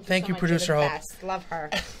level. ill. Thank you, so much. producer You're the Hope. best. Love her.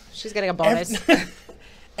 She's getting a bonus.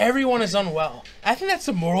 Everyone is unwell. I think that's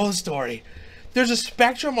the moral of the story. There's a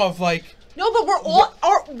spectrum of like No, but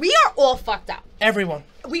we are all fucked up. everyone.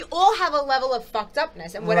 We all have a level of fucked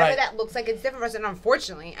upness, and whatever Right. that looks like, it's different for us. And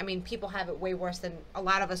unfortunately, I mean, people have it way worse than a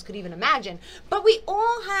lot of us could even imagine. But we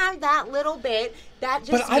all have that little bit that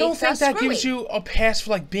just. But I don't makes think us that screwy. gives you a pass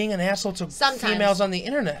for like being an asshole to Sometimes. females on the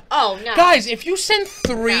internet. Oh no, Guys, if you send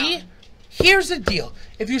 3, No. here's the deal.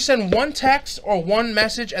 If you send 1 text or 1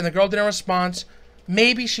 message and the girl didn't respond,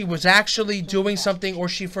 maybe she was actually doing something or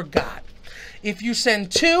she forgot. If you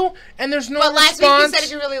send 2 and there's no But last week you response, said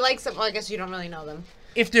if you really like someone, well, I guess you don't really know them.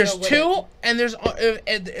 if there's So would 2 and there's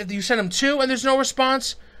if you send them 2 and there's no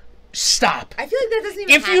response, stop. I feel like that doesn't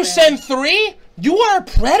even If you happen. send 3, you are a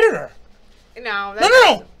predator. No,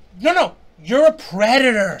 No. You're a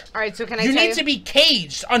predator. All right, so can I You tell need to be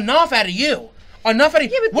caged. Enough out of you. Enough out of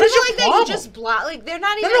you. Yeah, but What is people your like that problem? you just block. Like they're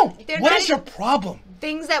not even. No. They're What not is your even problem?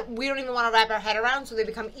 things that we don't even want to wrap our head around, so they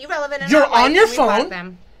become irrelevant in You're our life, on your and we block phone,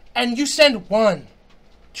 them. and you send 1,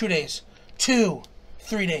 2 days, 2,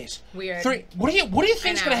 3 days. Weird. 3. What do you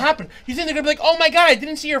think's know. gonna happen? You think they're gonna be like, oh my god, I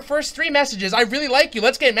didn't see your first 3 messages. I really like you.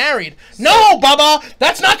 Let's get married. No, Bubba,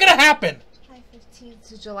 that's not gonna happen. July 15th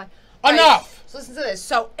to July. Enough. Right, so listen to this.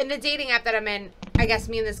 So in the dating app that I'm in, I guess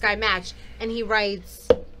me and this guy matched, and he writes,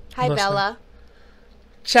 "Hi Listen. Bella."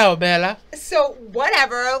 Ciao, Bella. So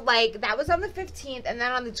whatever, like that was on the 15th, and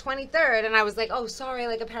then on the 23rd, and I was like, "Oh, sorry,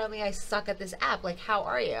 like apparently I suck at this app. Like, how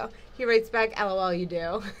are you?" He writes back, "LOL, you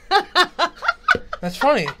do." That's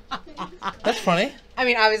funny. That's funny. I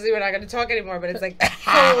mean, obviously we're not going to talk anymore, but it's like,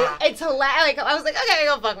 it's hilarious. Like I was like, okay,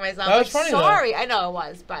 go fuck myself. That was Like, funny, though. sorry, I know it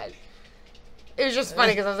was, but it was just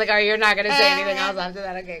funny because I was like, all right, you're not going to say anything else after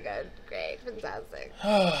that. Okay, good, great, fantastic.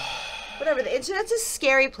 Whatever. The internet's a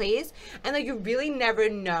scary place, and like you really never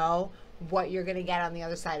know what you're gonna get on the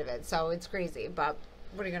other side of it. So it's crazy, but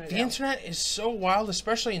what are you gonna do? The internet is so wild,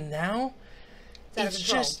 especially now. out of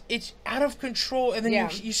control. It's out of control. And then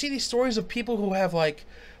Yeah. you see these stories of people who have like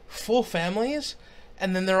full families,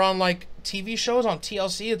 and then they're on like TV shows on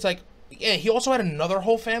TLC. It's like, yeah, he also had another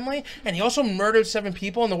whole family, and he also murdered 7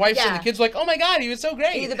 people, and the wife and Yeah. the kids were like, oh my god, he was so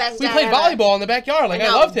great. He's the best we dad played ever." volleyball in the backyard. Like, I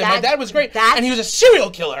know, loved him. My that's- dad was great. that's- And he was a serial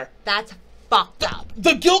killer. That's fucked up.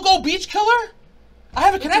 The Gilgo Beach killer? I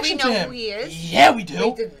have a connection do we know to him. who he is? Yeah, we do.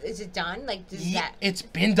 Wait, is it done? Like, does that? It's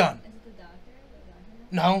been done.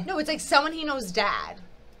 No. No, it's like someone he knows dad.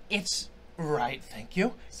 It's right, thank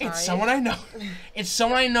you. Sorry. It's someone I know. It's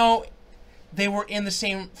someone I know. They were in the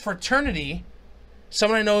same fraternity.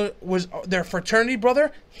 Someone I know was their fraternity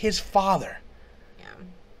brother, his father. Yeah.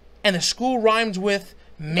 And the school rhymes with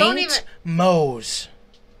Don't Maint Mose.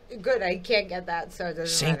 Good. I can't get that, so it doesn't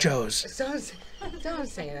St. matter. Joe's. So don't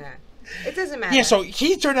say that. It doesn't matter. Yeah, so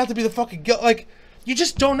he turned out to be the fucking like. You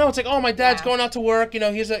just don't know. It's like, oh, my dad's Yeah. going out to work. You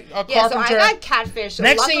know, he's a Yeah, so carpenter. I got catfish. So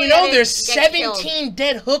Next thing you luckily I know, didn't there's get killed. 17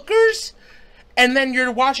 dead hookers. And then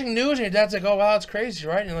you're watching news, and your dad's like, oh, wow, that's crazy,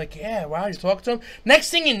 right? And you're like, yeah, wow, you talk to him.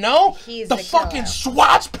 Next thing you know, He's the the fucking killer.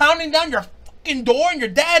 SWAT's pounding down your fucking door, and your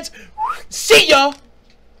dad's, see ya,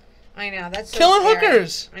 I know, that's so killing scary.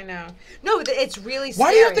 hookers. I know. No, it's really scary.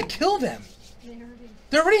 Why do you have to kill them?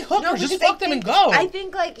 They're already hookers. No, just because fuck them and go. I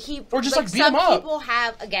think like he Or just, like like, beat some 'em up. people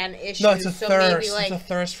have again issues. No, it's a so thirst. Maybe, like, It's a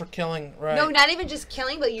thirst for killing, right? no, not even just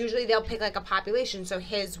killing, but usually they'll pick like a population. So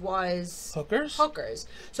his was Hookers? Hookers.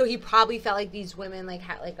 So he probably felt like these women like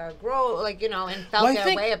had like are like and felt Well, I their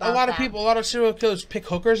think way a about lot of that. people, a lot of serial killers pick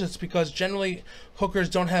hookers. It's because generally hookers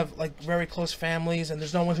don't have like very close families, and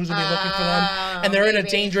there's no one who's gonna be looking for them, and they're in a maybe.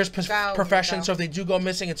 dangerous Go, profession. go. So if they do go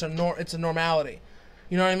missing, it's a normality.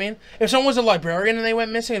 You know what I mean? If someone was a librarian and they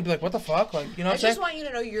went missing, I'd be like, what the fuck? Like, you know what I'm saying? I just want you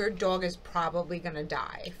to know your dog is probably gonna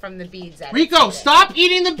die from the beads that Rico, stop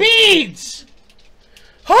eating the beads!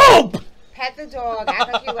 Hope! Pet the dog.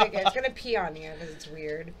 Act like you like it. It's gonna pee on you because it's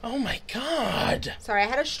weird. Oh my god. Sorry, I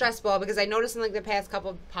had a stress ball because I noticed in like the past couple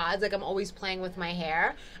of pods, like I'm always playing with my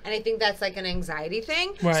hair, and I think that's like an anxiety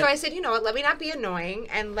thing. Right. So I said, you know what? Let me not be annoying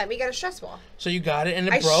and let me get a stress ball. So you got it and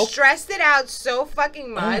it I broke? stressed it out so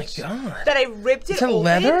fucking much God. that I ripped it It's a open.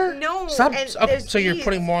 leather? No. Stop. And Okay, there's so you're beads.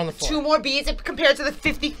 putting more on the floor. 2 more beads compared to the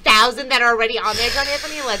 50,000 that are already on there,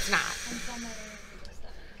 JonAnthony. Let's not.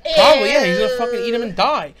 Probably, yeah. He's gonna fucking eat him and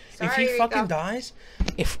die. Sorry, if he Rico. fucking dies,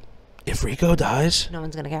 if Rico dies, No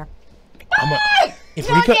one's gonna care.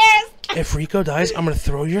 if Rico dies, I'm gonna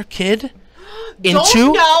throw your kid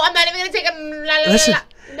into. No, I'm not even gonna take a. Listen.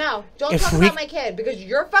 No, don't If talk Rico- about my kid because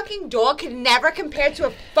your fucking dog can never compare to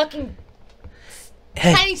a fucking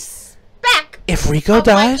Hey, tiny speck. if Rico of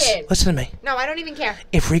my dies, kid. listen to me. No, I don't even care.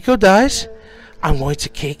 If Rico dies, I'm going to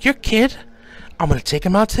take your kid. I'm gonna take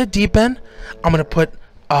him out to the deep end. I'm gonna put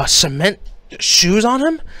cement shoes on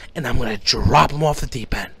him, and I'm gonna drop him off the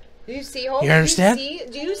deep end. Do you see Hope? You understand?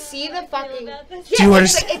 Do you see the fucking? Yeah, Do you it's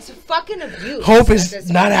understand? like, it's fucking abuse. Hope at is this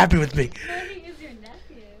not point. happy with me.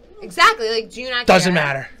 Exactly. Like, do you not? Doesn't care?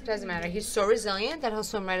 matter. Doesn't matter. He's so resilient that he'll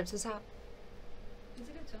swim right up to the top. He's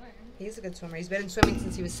a good swimmer. He's a good swimmer. He's been in swimming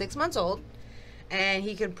since he was 6 months old, and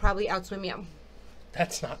he could probably outswim you.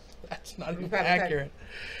 That's not even probably accurate.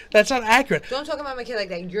 That's not accurate. Don't talk about my kid like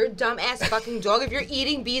that. You're a dumb ass fucking dog. If you're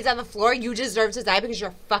eating beads on the floor, you deserve to die because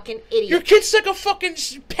you're a fucking idiot. Your kid stuck a fucking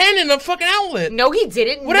pen in a fucking outlet. No, he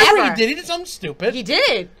didn't. Whatever Never. he did, he did something stupid. He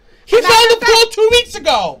did. He fell in the Matter of pool 2 weeks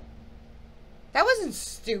ago. That wasn't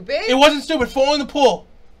stupid. It wasn't stupid. Fall in the pool.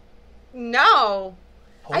 No.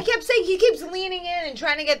 I kept saying he keeps leaning in and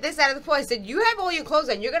trying to get this out of the pool. I said, you have all your clothes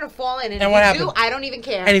on. You're going to fall in. And And if what you happened? do, I don't even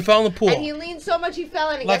care. And he fell in the pool. And he leaned so much he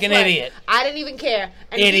fell in. And Like guess an what? idiot. I didn't even care.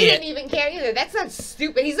 And he Idiot. didn't even care either. That's not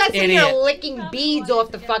stupid. He's not sitting Idiot. there licking beads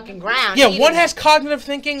off the fucking ground. Yeah, eating one them. has cognitive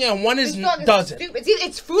thinking and one This is dog is doesn't. stupid. It's, either,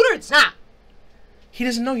 it's food or it's not. He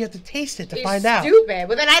doesn't know. You have to taste it to You're find out. stupid.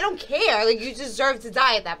 But then I don't care. Like, you deserve to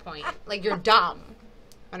die at that point. Like, you're dumb.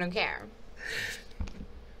 I don't care.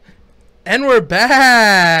 And we're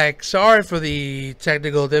back. Sorry for the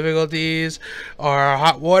technical difficulties. Our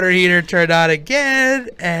hot water heater turned on again,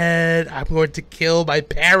 and I'm going to kill my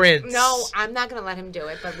parents. No, I'm not going to let him do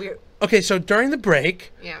it, but we're... Okay, so during the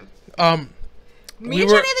break, Yeah. we Me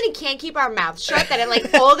and were JonAnthony can't keep our mouths shut. That it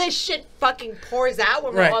like all this shit fucking pours out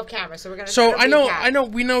when we're Right. off camera. So we're gonna. So try to recap. I know,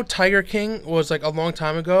 we know Tiger King was like a long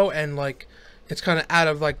time ago, and like it's kind of out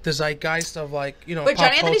of like the zeitgeist of like But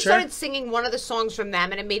pop JonAnthony culture. started singing one of the songs from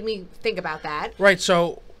them, and it made me think about that. Right.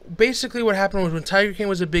 So basically, what happened was when Tiger King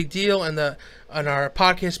was a big deal, and on our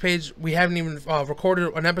podcast page, we haven't even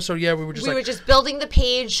recorded an episode yet. We were just We were just building the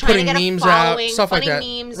page, trying to putting get a memes out, following, stuff like funny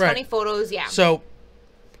that. memes, Right. funny photos. Yeah. So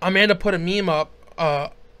Amanda put a meme up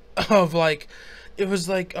of like it was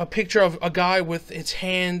like a picture of a guy with his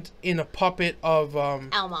hand in a puppet of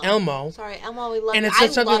Elmo. Sorry, Elmo. We love. And it you. said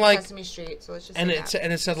I something love like- Sesame Street. So let's just. And say it that.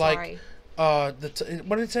 and it said Sorry. like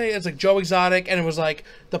what did it say? It's like Joe Exotic, and it was like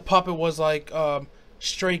the puppet was like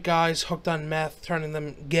straight guys hooked on meth turning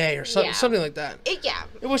them gay or something, Yeah. something like that. Yeah,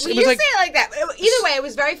 It was- Well, it was you like- say it like that. Either way, it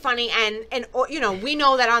was very funny, and you know, we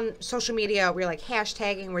know that on social media we're like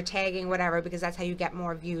hashtagging, we're tagging, whatever, because that's how you get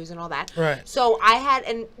more views and all that. Right. So I had,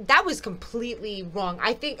 and that was completely wrong.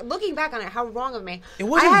 I think looking back on it, how wrong of me. It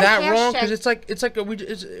wasn't I had that wrong because hashtag- it's like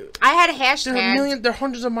I had they're a hashtag. million, they're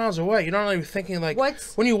hundreds of miles away. You're not like thinking like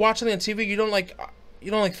when you watch something on TV, you don't like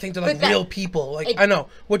think they're like But that- real people. Like I know,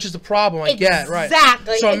 which is the problem. I get right.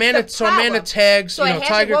 Exactly. So It's Amanda, the so Amanda problem. tags So I had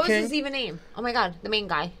Tiger what was King, his even name? Oh my god, the main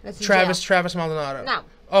guy. That's in Travis jail. Maldonado. No.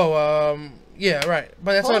 Oh yeah right,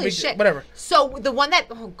 but that's not a Holy big shit. whatever. So the one that,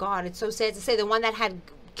 oh god, it's so sad to say, the one that had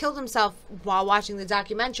killed himself while watching the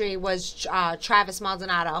documentary was Travis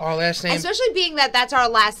Maldonado. Our last name. Especially being that that's our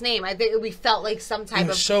last name. I think we felt like some type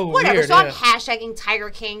was of so whatever. weird, So I'm yeah. hashtagging Tiger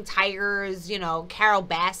King, Tigers, Carol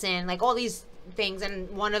Bassin, like all these things, and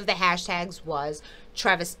one of the hashtags was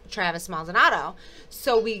Travis Maldonado.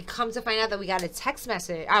 So we come to find out that we got a text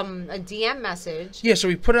message, a DM message. Yeah, so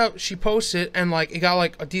we put out, she posted, and like it got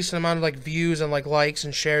like a decent amount of like views and like likes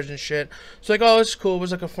and shares and shit. So like, oh, it's cool. It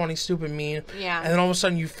was like a funny, stupid meme. Yeah. And then all of a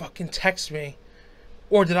sudden, you fucking text me,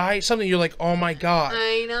 or did I something? You're like, oh my god.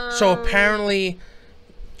 I know. So apparently,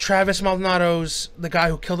 Travis Maldonado's the guy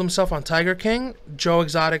who killed himself on Tiger King, Joe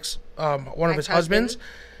Exotic's one of his husbands.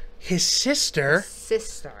 His sister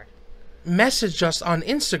messaged us on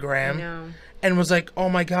Instagram. I know. And was like, oh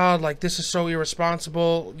my god, like this is so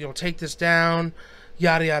irresponsible, take this down,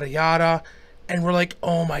 yada yada yada. And we're like,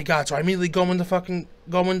 oh my god. So I immediately go into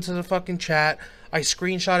the fucking chat. I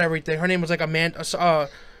screenshot everything. Her name was like Amanda,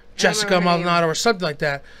 Jessica Maldonado or something like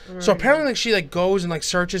that. So apparently like she like goes and like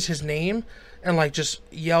searches his name and like just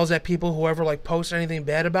yells at people, whoever like posts anything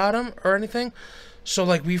bad about him or anything. So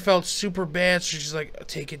like we felt super bad. So she's like,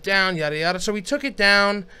 take it down, yada yada. So we took it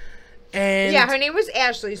down. And yeah, her name was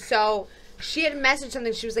Ashley. So she had messaged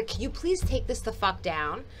something. She was like, can you please take this the fuck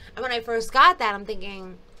down? And when I first got that, I'm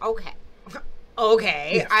thinking, okay.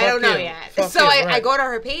 Okay, yeah, I don't know yet. So I go to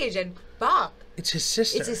her page and fuck. It's his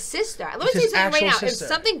sister. It's his sister. Let me tell you something right now. Sister. If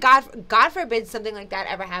something, God forbid, something like that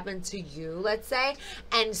ever happened to you, let's say,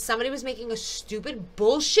 and somebody was making a stupid,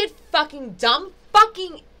 bullshit, fucking, dumb,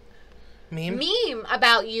 fucking meme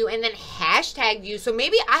about you and then hashtag you. So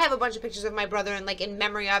maybe I have a bunch of pictures of my brother and like in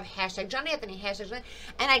memory of hashtag JonAnthony, hashtag JonAnthony,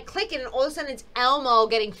 and I click it and all of a sudden it's Elmo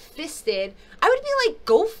getting fisted. I would be like,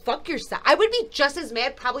 go fuck yourself. I would be just as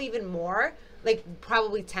mad, probably even more. Like,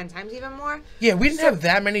 probably 10 times even more. Yeah, we didn't have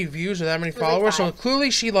that many views or that many followers, so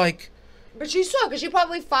clearly she, like... But she saw, because she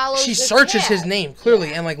probably follows... She searches his name,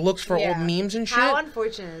 clearly, and, like, looks for old memes and shit. How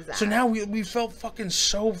unfortunate is that? So now we felt fucking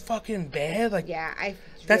so fucking bad. Like, yeah,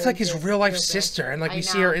 that's, like, his real-life sister. And, like, we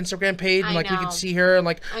see her Instagram page, and, like, we could see her, and,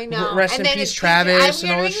 like, rest in peace, Travis,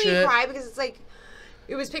 and all this shit. I'm cry because it's, like...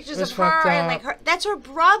 It was pictures of her, and, like, her... That's her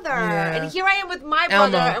brother. Yeah. And here I am with my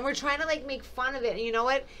brother, and we're trying to, like, make fun of it. And you know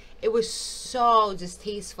what? It was so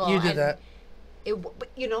distasteful. You did that. But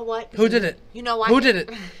you know what? Who did it? You know what? Who did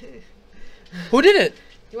it? Who did it?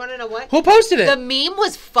 You want to know what? Who posted it? The meme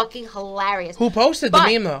was fucking hilarious. Who posted the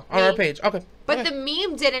meme, though? On our page. Okay. But the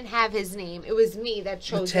meme didn't have his name. It was me that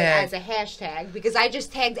chose it as a hashtag because I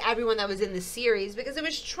just tagged everyone that was in the series because it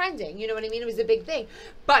was trending. You know what I mean? It was a big thing.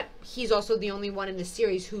 But he's also the only one in the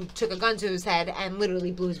series who took a gun to his head and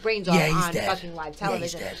literally blew his brains off on fucking live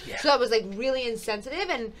television. So that was like really insensitive,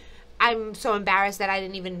 and I'm so embarrassed that I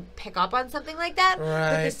didn't even pick up on something like that.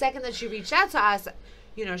 Right. But the second that she reached out to us,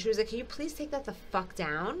 you know, she was like, can you please take that the fuck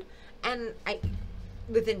down? And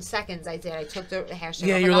within seconds, I did. I took the hashtag.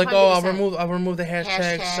 Yeah, you're like, oh, I'll remove the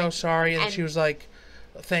hashtag. So sorry. And she was like,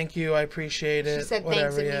 thank you. I appreciate it. She said,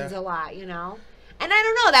 thanks. It means a lot, you know? And I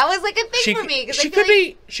don't know. That was like a thing for me. She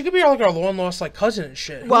could be like our long lost like cousin and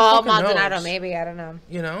shit. Well, Maldonado, maybe. I don't know.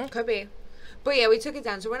 You know? Could be. But yeah, we took it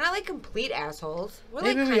down. So we're not like complete assholes. We're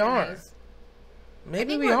maybe like we are. Nice.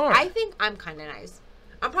 Maybe we are. I think I'm kind of nice.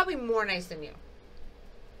 I'm probably more nice than you.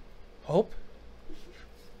 Hope?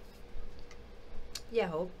 Yeah,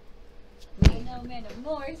 Hope. I know Amanda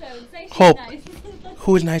more, so I would say she's Hope. nice.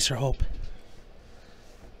 Who is nicer, Hope?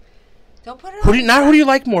 Don't put it who do you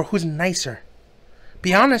like more? Who's nicer?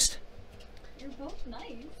 Be honest. You're both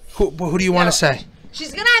nice. Who do you want to say?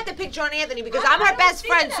 She's going to have to pick JonAnthony because I'm her best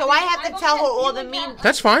friend, so I have to tell her all the mean...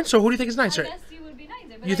 That's fine. So who do you think is nicer? I guess you would be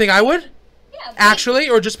nicer. You think I would? Yeah. Actually,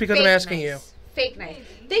 or just because I'm asking you? Fake nice.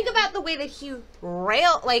 Think about the way that he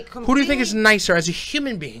railed, like, completely... Who do you think is nicer as a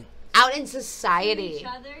human being? Out in society.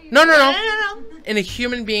 No. No. In a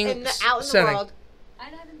human being out in the world. I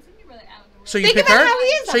haven't seen your brother out in the world. So you pick her?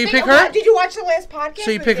 So you pick her? Did you watch the last podcast?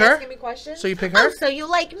 So you pick her? So you pick her? Oh, so you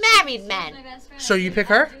like married men. So you pick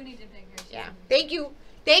her? Yeah. Thank you.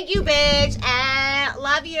 Thank you, bitch. And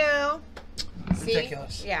love you. See?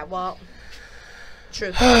 Ridiculous. Yeah, well,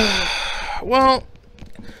 truth. Well,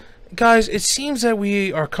 guys, it seems that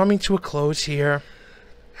we are coming to a close here.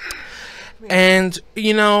 And,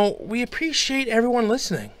 you know, we appreciate everyone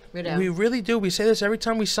listening. We really do. We say this every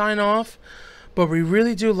time we sign off, but we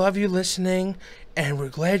really do love you listening, and we're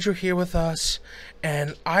glad you're here with us.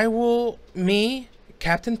 And me,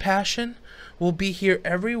 Captain Passion, will be here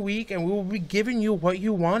every week, and we will be giving you what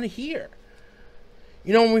you want to hear.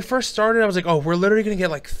 You know, when we first started, I was like, oh, we're literally going to get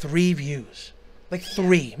like 3 views. Like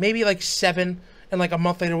 3, maybe like 7, and like a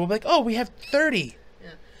month later, we'll be like, oh, we have 30.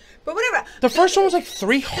 But whatever. The first one was like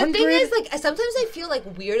 300. The thing is, like, sometimes I feel like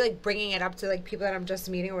weird, like bringing it up to like people that I'm just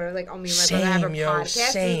meeting, or whatever. Like, oh, me and my brother have a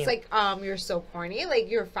podcast. And it's like, you're so corny.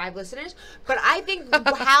 Like, you're 5 listeners. But I think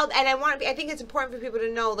I think it's important for people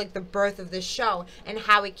to know like the birth of this show and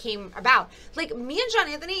how it came about. Like, me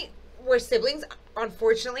and JonAnthony were siblings.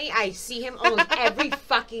 Unfortunately, I see him almost every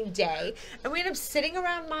fucking day, and we end up sitting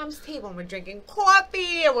around Mom's table and we're drinking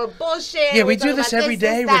coffee and we're bullshit. Yeah, we do this every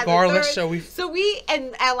day, regardless. So we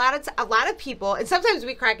and a lot of people, and sometimes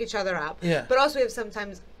we crack each other up. Yeah. But also we have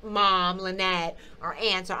sometimes Mom, Lynette, our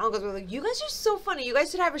aunts, our uncles. We're like, you guys are so funny. You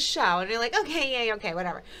guys should have a show. And they're like, okay, yeah, okay,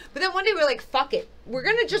 whatever. But then one day we're like, fuck it, we're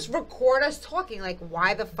gonna just record us talking. Like,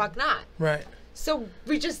 why the fuck not? Right. So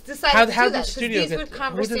we just decided to do that. The studio these were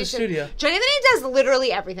conversations. Who did the studio? JonAnthony does literally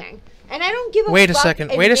everything. And I don't give a fuck. Wait a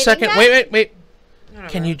second. Wait.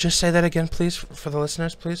 Can know. you just say that again, please, for the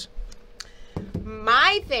listeners, please?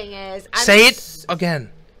 my thing is... Say it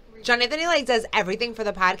again. JonAnthony like does everything for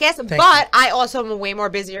the podcast, Thank but you. I also am a way more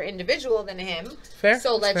busier individual than him. Fair.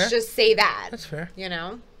 So That's let's fair. just say that. That's fair. You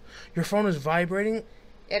know? Your phone is vibrating.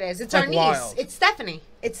 It is. It's Like our niece. wild. It's Stephanie.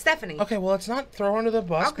 It's Stephanie. Okay, well, let's not throw her under the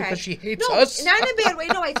bus because she hates no, us. not in a bad way.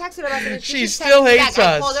 No, I texted her about it. She just still texted me hates back.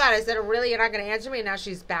 I us. called her out. I said, really, you're not going to answer me? And now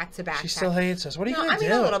she's back to back. She still hates us. What are you No, going I to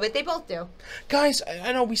mean, do? a little bit. They both do. Guys,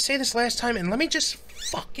 I know we say this last time, and let me just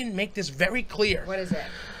fucking make this very clear. What is it?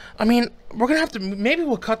 I mean, we're going to have to... Maybe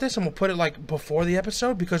we'll cut this and we'll put it, like, before the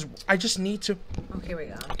episode because I just need to... Okay, here we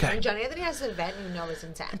go. Okay. When JonAnthony has an event, you know it's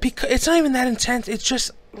intense. Because it's not even that intense. It's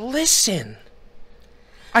just... Listen.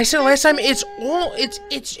 I said last time, it's all...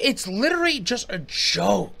 It's literally just a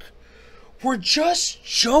joke. We're just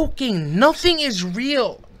joking. Nothing is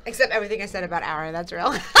real. Except everything I said about Aaron. That's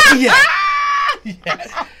real. Yeah.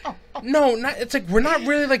 Yeah. No, not. It's like we're not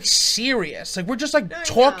really like serious. Like we're just like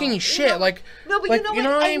talking shit. You know, like no, but like, you know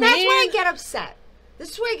what? what I And mean? that's where I get upset.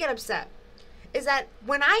 This is where I get upset. Is that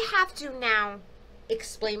when I have to now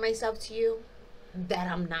explain myself to you that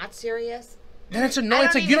I'm not serious. Then it's annoying.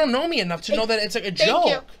 It's like you don't know me enough to know that it's like a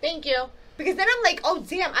joke. Thank you. Because then I'm like, oh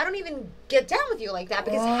damn, I don't even get down with you like that.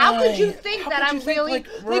 Because how could you think that I'm really like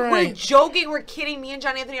we're joking, we're kidding? Me and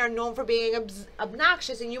JonAnthony are known for being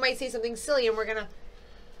obnoxious, and you might say something silly, and we're gonna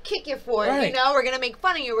kick you for it. You know, we're gonna make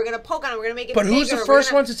fun of you. We're gonna poke on it. We're gonna make it. But who's bigger. the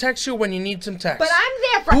first one to text you when you need some text? But I'm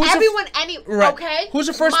there for everyone. Okay. Who's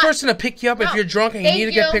the first person to pick you up if you're drunk and you need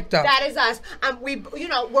to get picked up? That is us.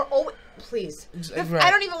 We're always. Please.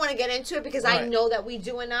 I don't even want to get into it because I know that we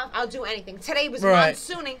do enough. I'll do anything. Today was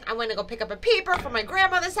monsooning. I went to go pick up a paper from my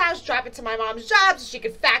grandmother's house, drop it to my mom's job so she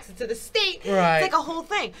could fax it to the state. Right. It's like a whole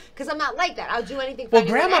thing. Because I'm not like that. I'll do anything for Well,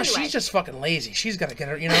 anyone grandma, anyway. she's just fucking lazy. She's got to get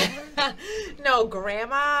her, you know? No,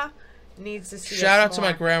 grandma needs to see Shout us out to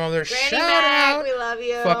more. my grandmother. Granny Shout Mac, out. we love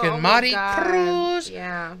you. Fucking Oh my Marty God. Cruz.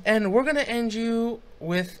 Yeah. And we're going to end you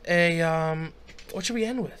with a, what should we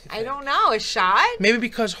end with? I don't know. A shot? Maybe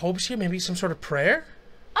because Hope's here, maybe some sort of prayer?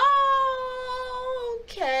 Oh,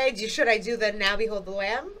 okay. Should I do the Now Behold the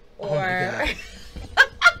Lamb? Or... Oh my God.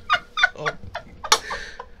 Oh.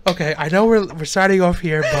 Okay, I know we're starting off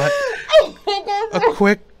here, but a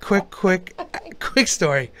quick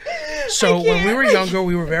story. So when we were younger,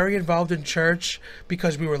 we were very involved in church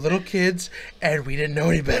because we were little kids and we didn't know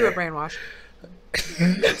any better. We were brainwashed.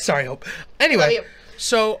 Sorry, Hope. Anyway,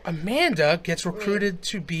 so Amanda gets recruited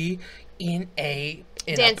to be in a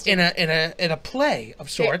play of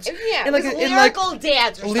sorts. Yeah, in like lyrical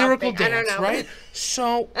dance or lyrical something. dance, I don't know. right?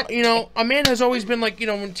 So, you know, Amanda has always been like, you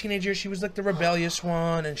know, in teenage years, she was like the rebellious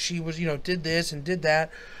one, and she was, you know, did this and did that.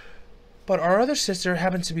 But our other sister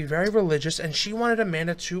happens to be very religious, and she wanted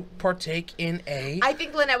Amanda to partake in a... I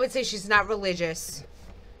think Lynette would say she's not religious.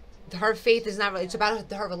 Her faith is not... It's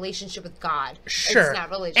about her relationship with God. Sure. It's not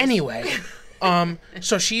religious. Anyway...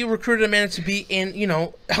 so she recruited Amanda to be in, you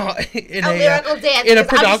know, in a lyrical dance. In a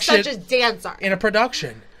production. I'm such a dancer. In a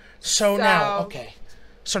production. So now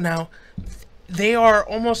they are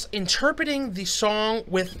almost interpreting the song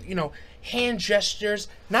with, you know, hand gestures,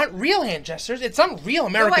 not real hand gestures. It's not real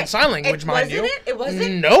American Sign Language, mind you. It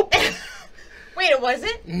wasn't? Nope. Wait, it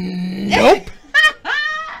wasn't? Nope.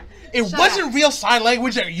 It wasn't real sign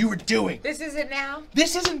language that you were doing. This isn't now?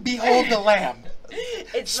 This isn't Behold the Lamb.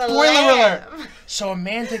 It's Spoiler the lamb. alert. So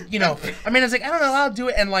Amanda, you know, Amanda's like, I don't know, I'll do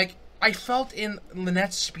it. And like, I felt in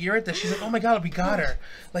Lynette's spirit that she's like, oh my God, we got her.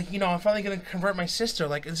 Like, you know, I'm finally going to convert my sister.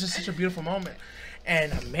 Like, this is such a beautiful moment.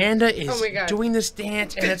 And Amanda is doing this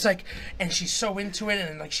dance, and it's like, and she's so into it,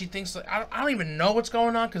 and like she thinks like I don't even know what's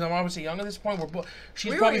going on because I'm obviously young at this point. You're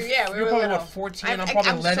probably what 14, I'm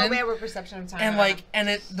probably 11. I'm so bad with perception of time. And like, and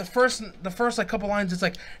the first like couple lines, it's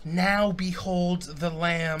like, now behold the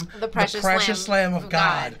Lamb, the precious Lamb of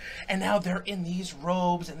God. And now they're in these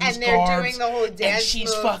robes and these they're garbs, doing the whole dance and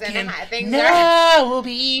she's moves fucking and now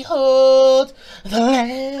behold the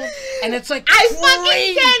Lamb, and it's like fucking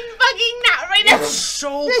can fucking not right now. It's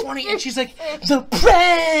so funny, and she's like, the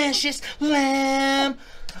precious Lamb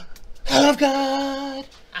of God.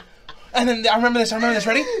 And then I remember this.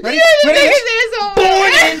 Ready?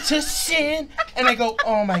 Born into sin. And I go,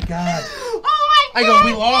 oh my God. Oh my God. I go,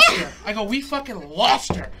 we lost her. I go, we fucking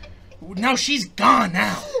lost her. Now she's gone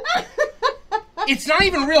now. It's not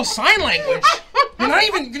even real sign language.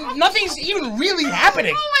 Nothing's even really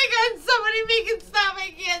happening. Oh my God, somebody make it stop.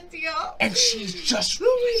 I can't deal. And she's just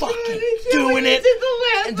fucking doing it.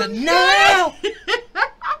 And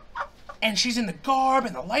and she's in the garb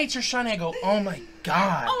and the lights are shining. I go, oh my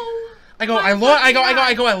God.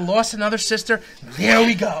 I lost another sister. There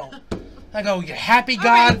we go. I go, you happy,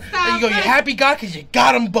 God? You go, you happy, God? Because you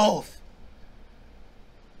got them both.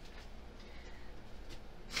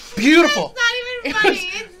 beautiful. It's not even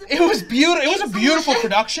funny. It was beautiful. It was a beautiful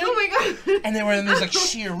production. Oh my god! And they were in these like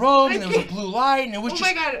sheer robes, and there was a blue light, and it was Oh just.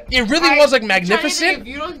 my god! It really was like magnificent. If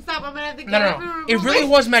you don't stop, I'm gonna have to get No. It really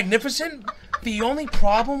was magnificent. The only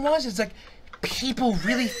problem was, it's like people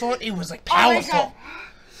really thought it was like powerful.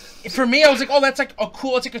 For me, I was like, oh, that's like a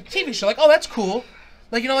cool. It's like a TV show. Like, oh, that's cool.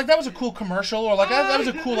 Like, you know, like that was a cool commercial, or like that was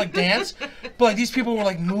a cool like dance. But like these people were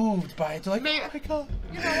like moved by it. They're like, oh my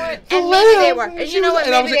god. You know what? And maybe they were. And you know what?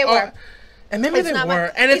 Maybe they were. And maybe they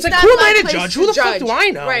were. And it's like, not who am my I to place judge? Who the fuck do I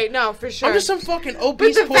know? Right, no, for sure. I'm just some fucking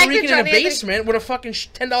obese the Puerto fact that Rican in a JonAnthony- basement with a fucking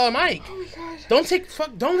 $10 mic. Oh my gosh.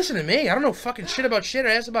 Don't listen to me. I don't know fucking shit about shit or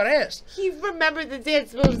ass about ass. He remembered the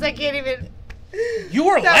dance moves. I can't even. You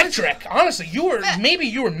were That was- electric. Honestly, you were. Maybe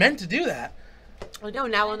you were meant to do that. Oh no!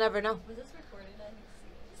 Now we'll never know. Was this recorded? I didn't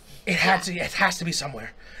see It had to. It has to be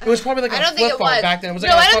somewhere. It was probably like I a don't think flip it phone was. back then. It was No,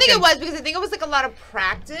 like I a don't think it fucking- was because I think it was like a lot of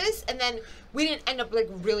practice, and then we didn't end up like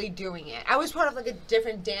really doing it. I was part of like a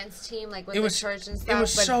different dance team, like with It was- the church and it stuff.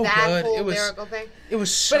 was but so that good. whole It was- miracle thing. It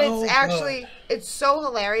was so. But it's good. actually it's so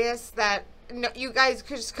hilarious that no, you guys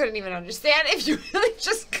just couldn't even understand if you really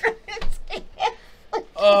just couldn't see it.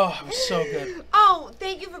 Oh, it was so good. Oh,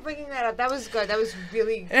 thank you for bringing that up. That was good. That was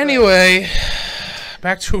really good. Anyway,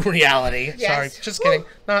 back to reality. Yes. Sorry, just kidding.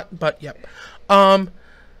 Not, but yep.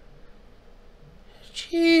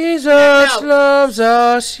 Jesus loves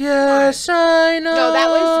us. Yes, I know. No, that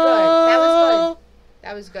was good. That was good.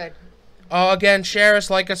 That was good. Again, share us,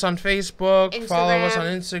 like us on Facebook, follow us on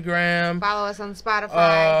Instagram. Instagram. Follow us on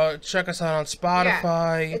Spotify. Check us out on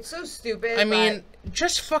Spotify. Yeah. It's so stupid. I mean, but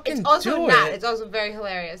just fucking it's also do not. it. It's also very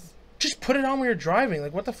hilarious. Just put it on when you're driving.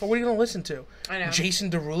 Like, what the fuck? What are you gonna listen to? I know. Jason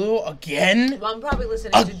Derulo again? Well, I'm probably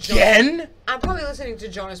listening to Again? I'm probably listening to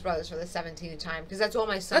Jonas Brothers for the 17th time because that's all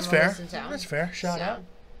my son That's will fair. listen to. That's fair. Shout out.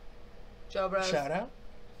 Joe Bros. Shout out.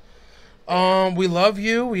 We love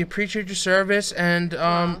you. We appreciate your service, and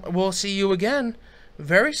we'll see you again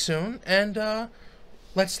very soon. And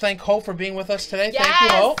let's thank Hope for being with us today. Yes,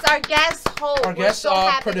 Thank you, Hope. our guest Hope. Our We're guest so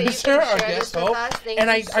happy producer, that you our can share guest this with Hope. us. Thank And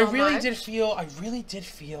you I so really much. did feel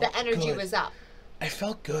The energy good. was up. I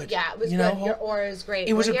felt good. Yeah, it was you good. know, Your Hope? aura is great.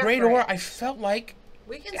 It was We're a here great for aura. it. I felt like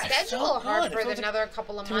We can I schedule felt her good. It for felt another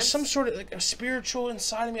couple of there was months. some sort of like a spiritual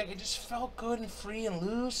inside of me. Like, it just felt good and free and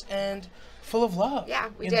loose and full of love. Yeah,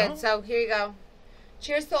 we you did. know? So here you go.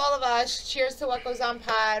 Cheers to all of us. Cheers to What Goes On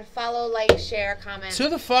Pod. Follow, like, share, comment. To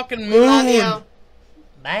the fucking moon. We love you.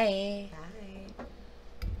 Bye. Bye.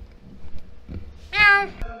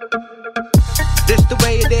 This the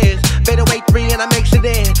way it is. Fade away 3 and I mix it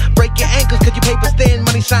in. Break your ankles cause your paper's thin.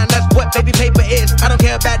 Money sign, that's what baby paper is. I don't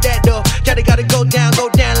care about that though. Gotta go down low.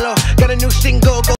 Got a new single. Go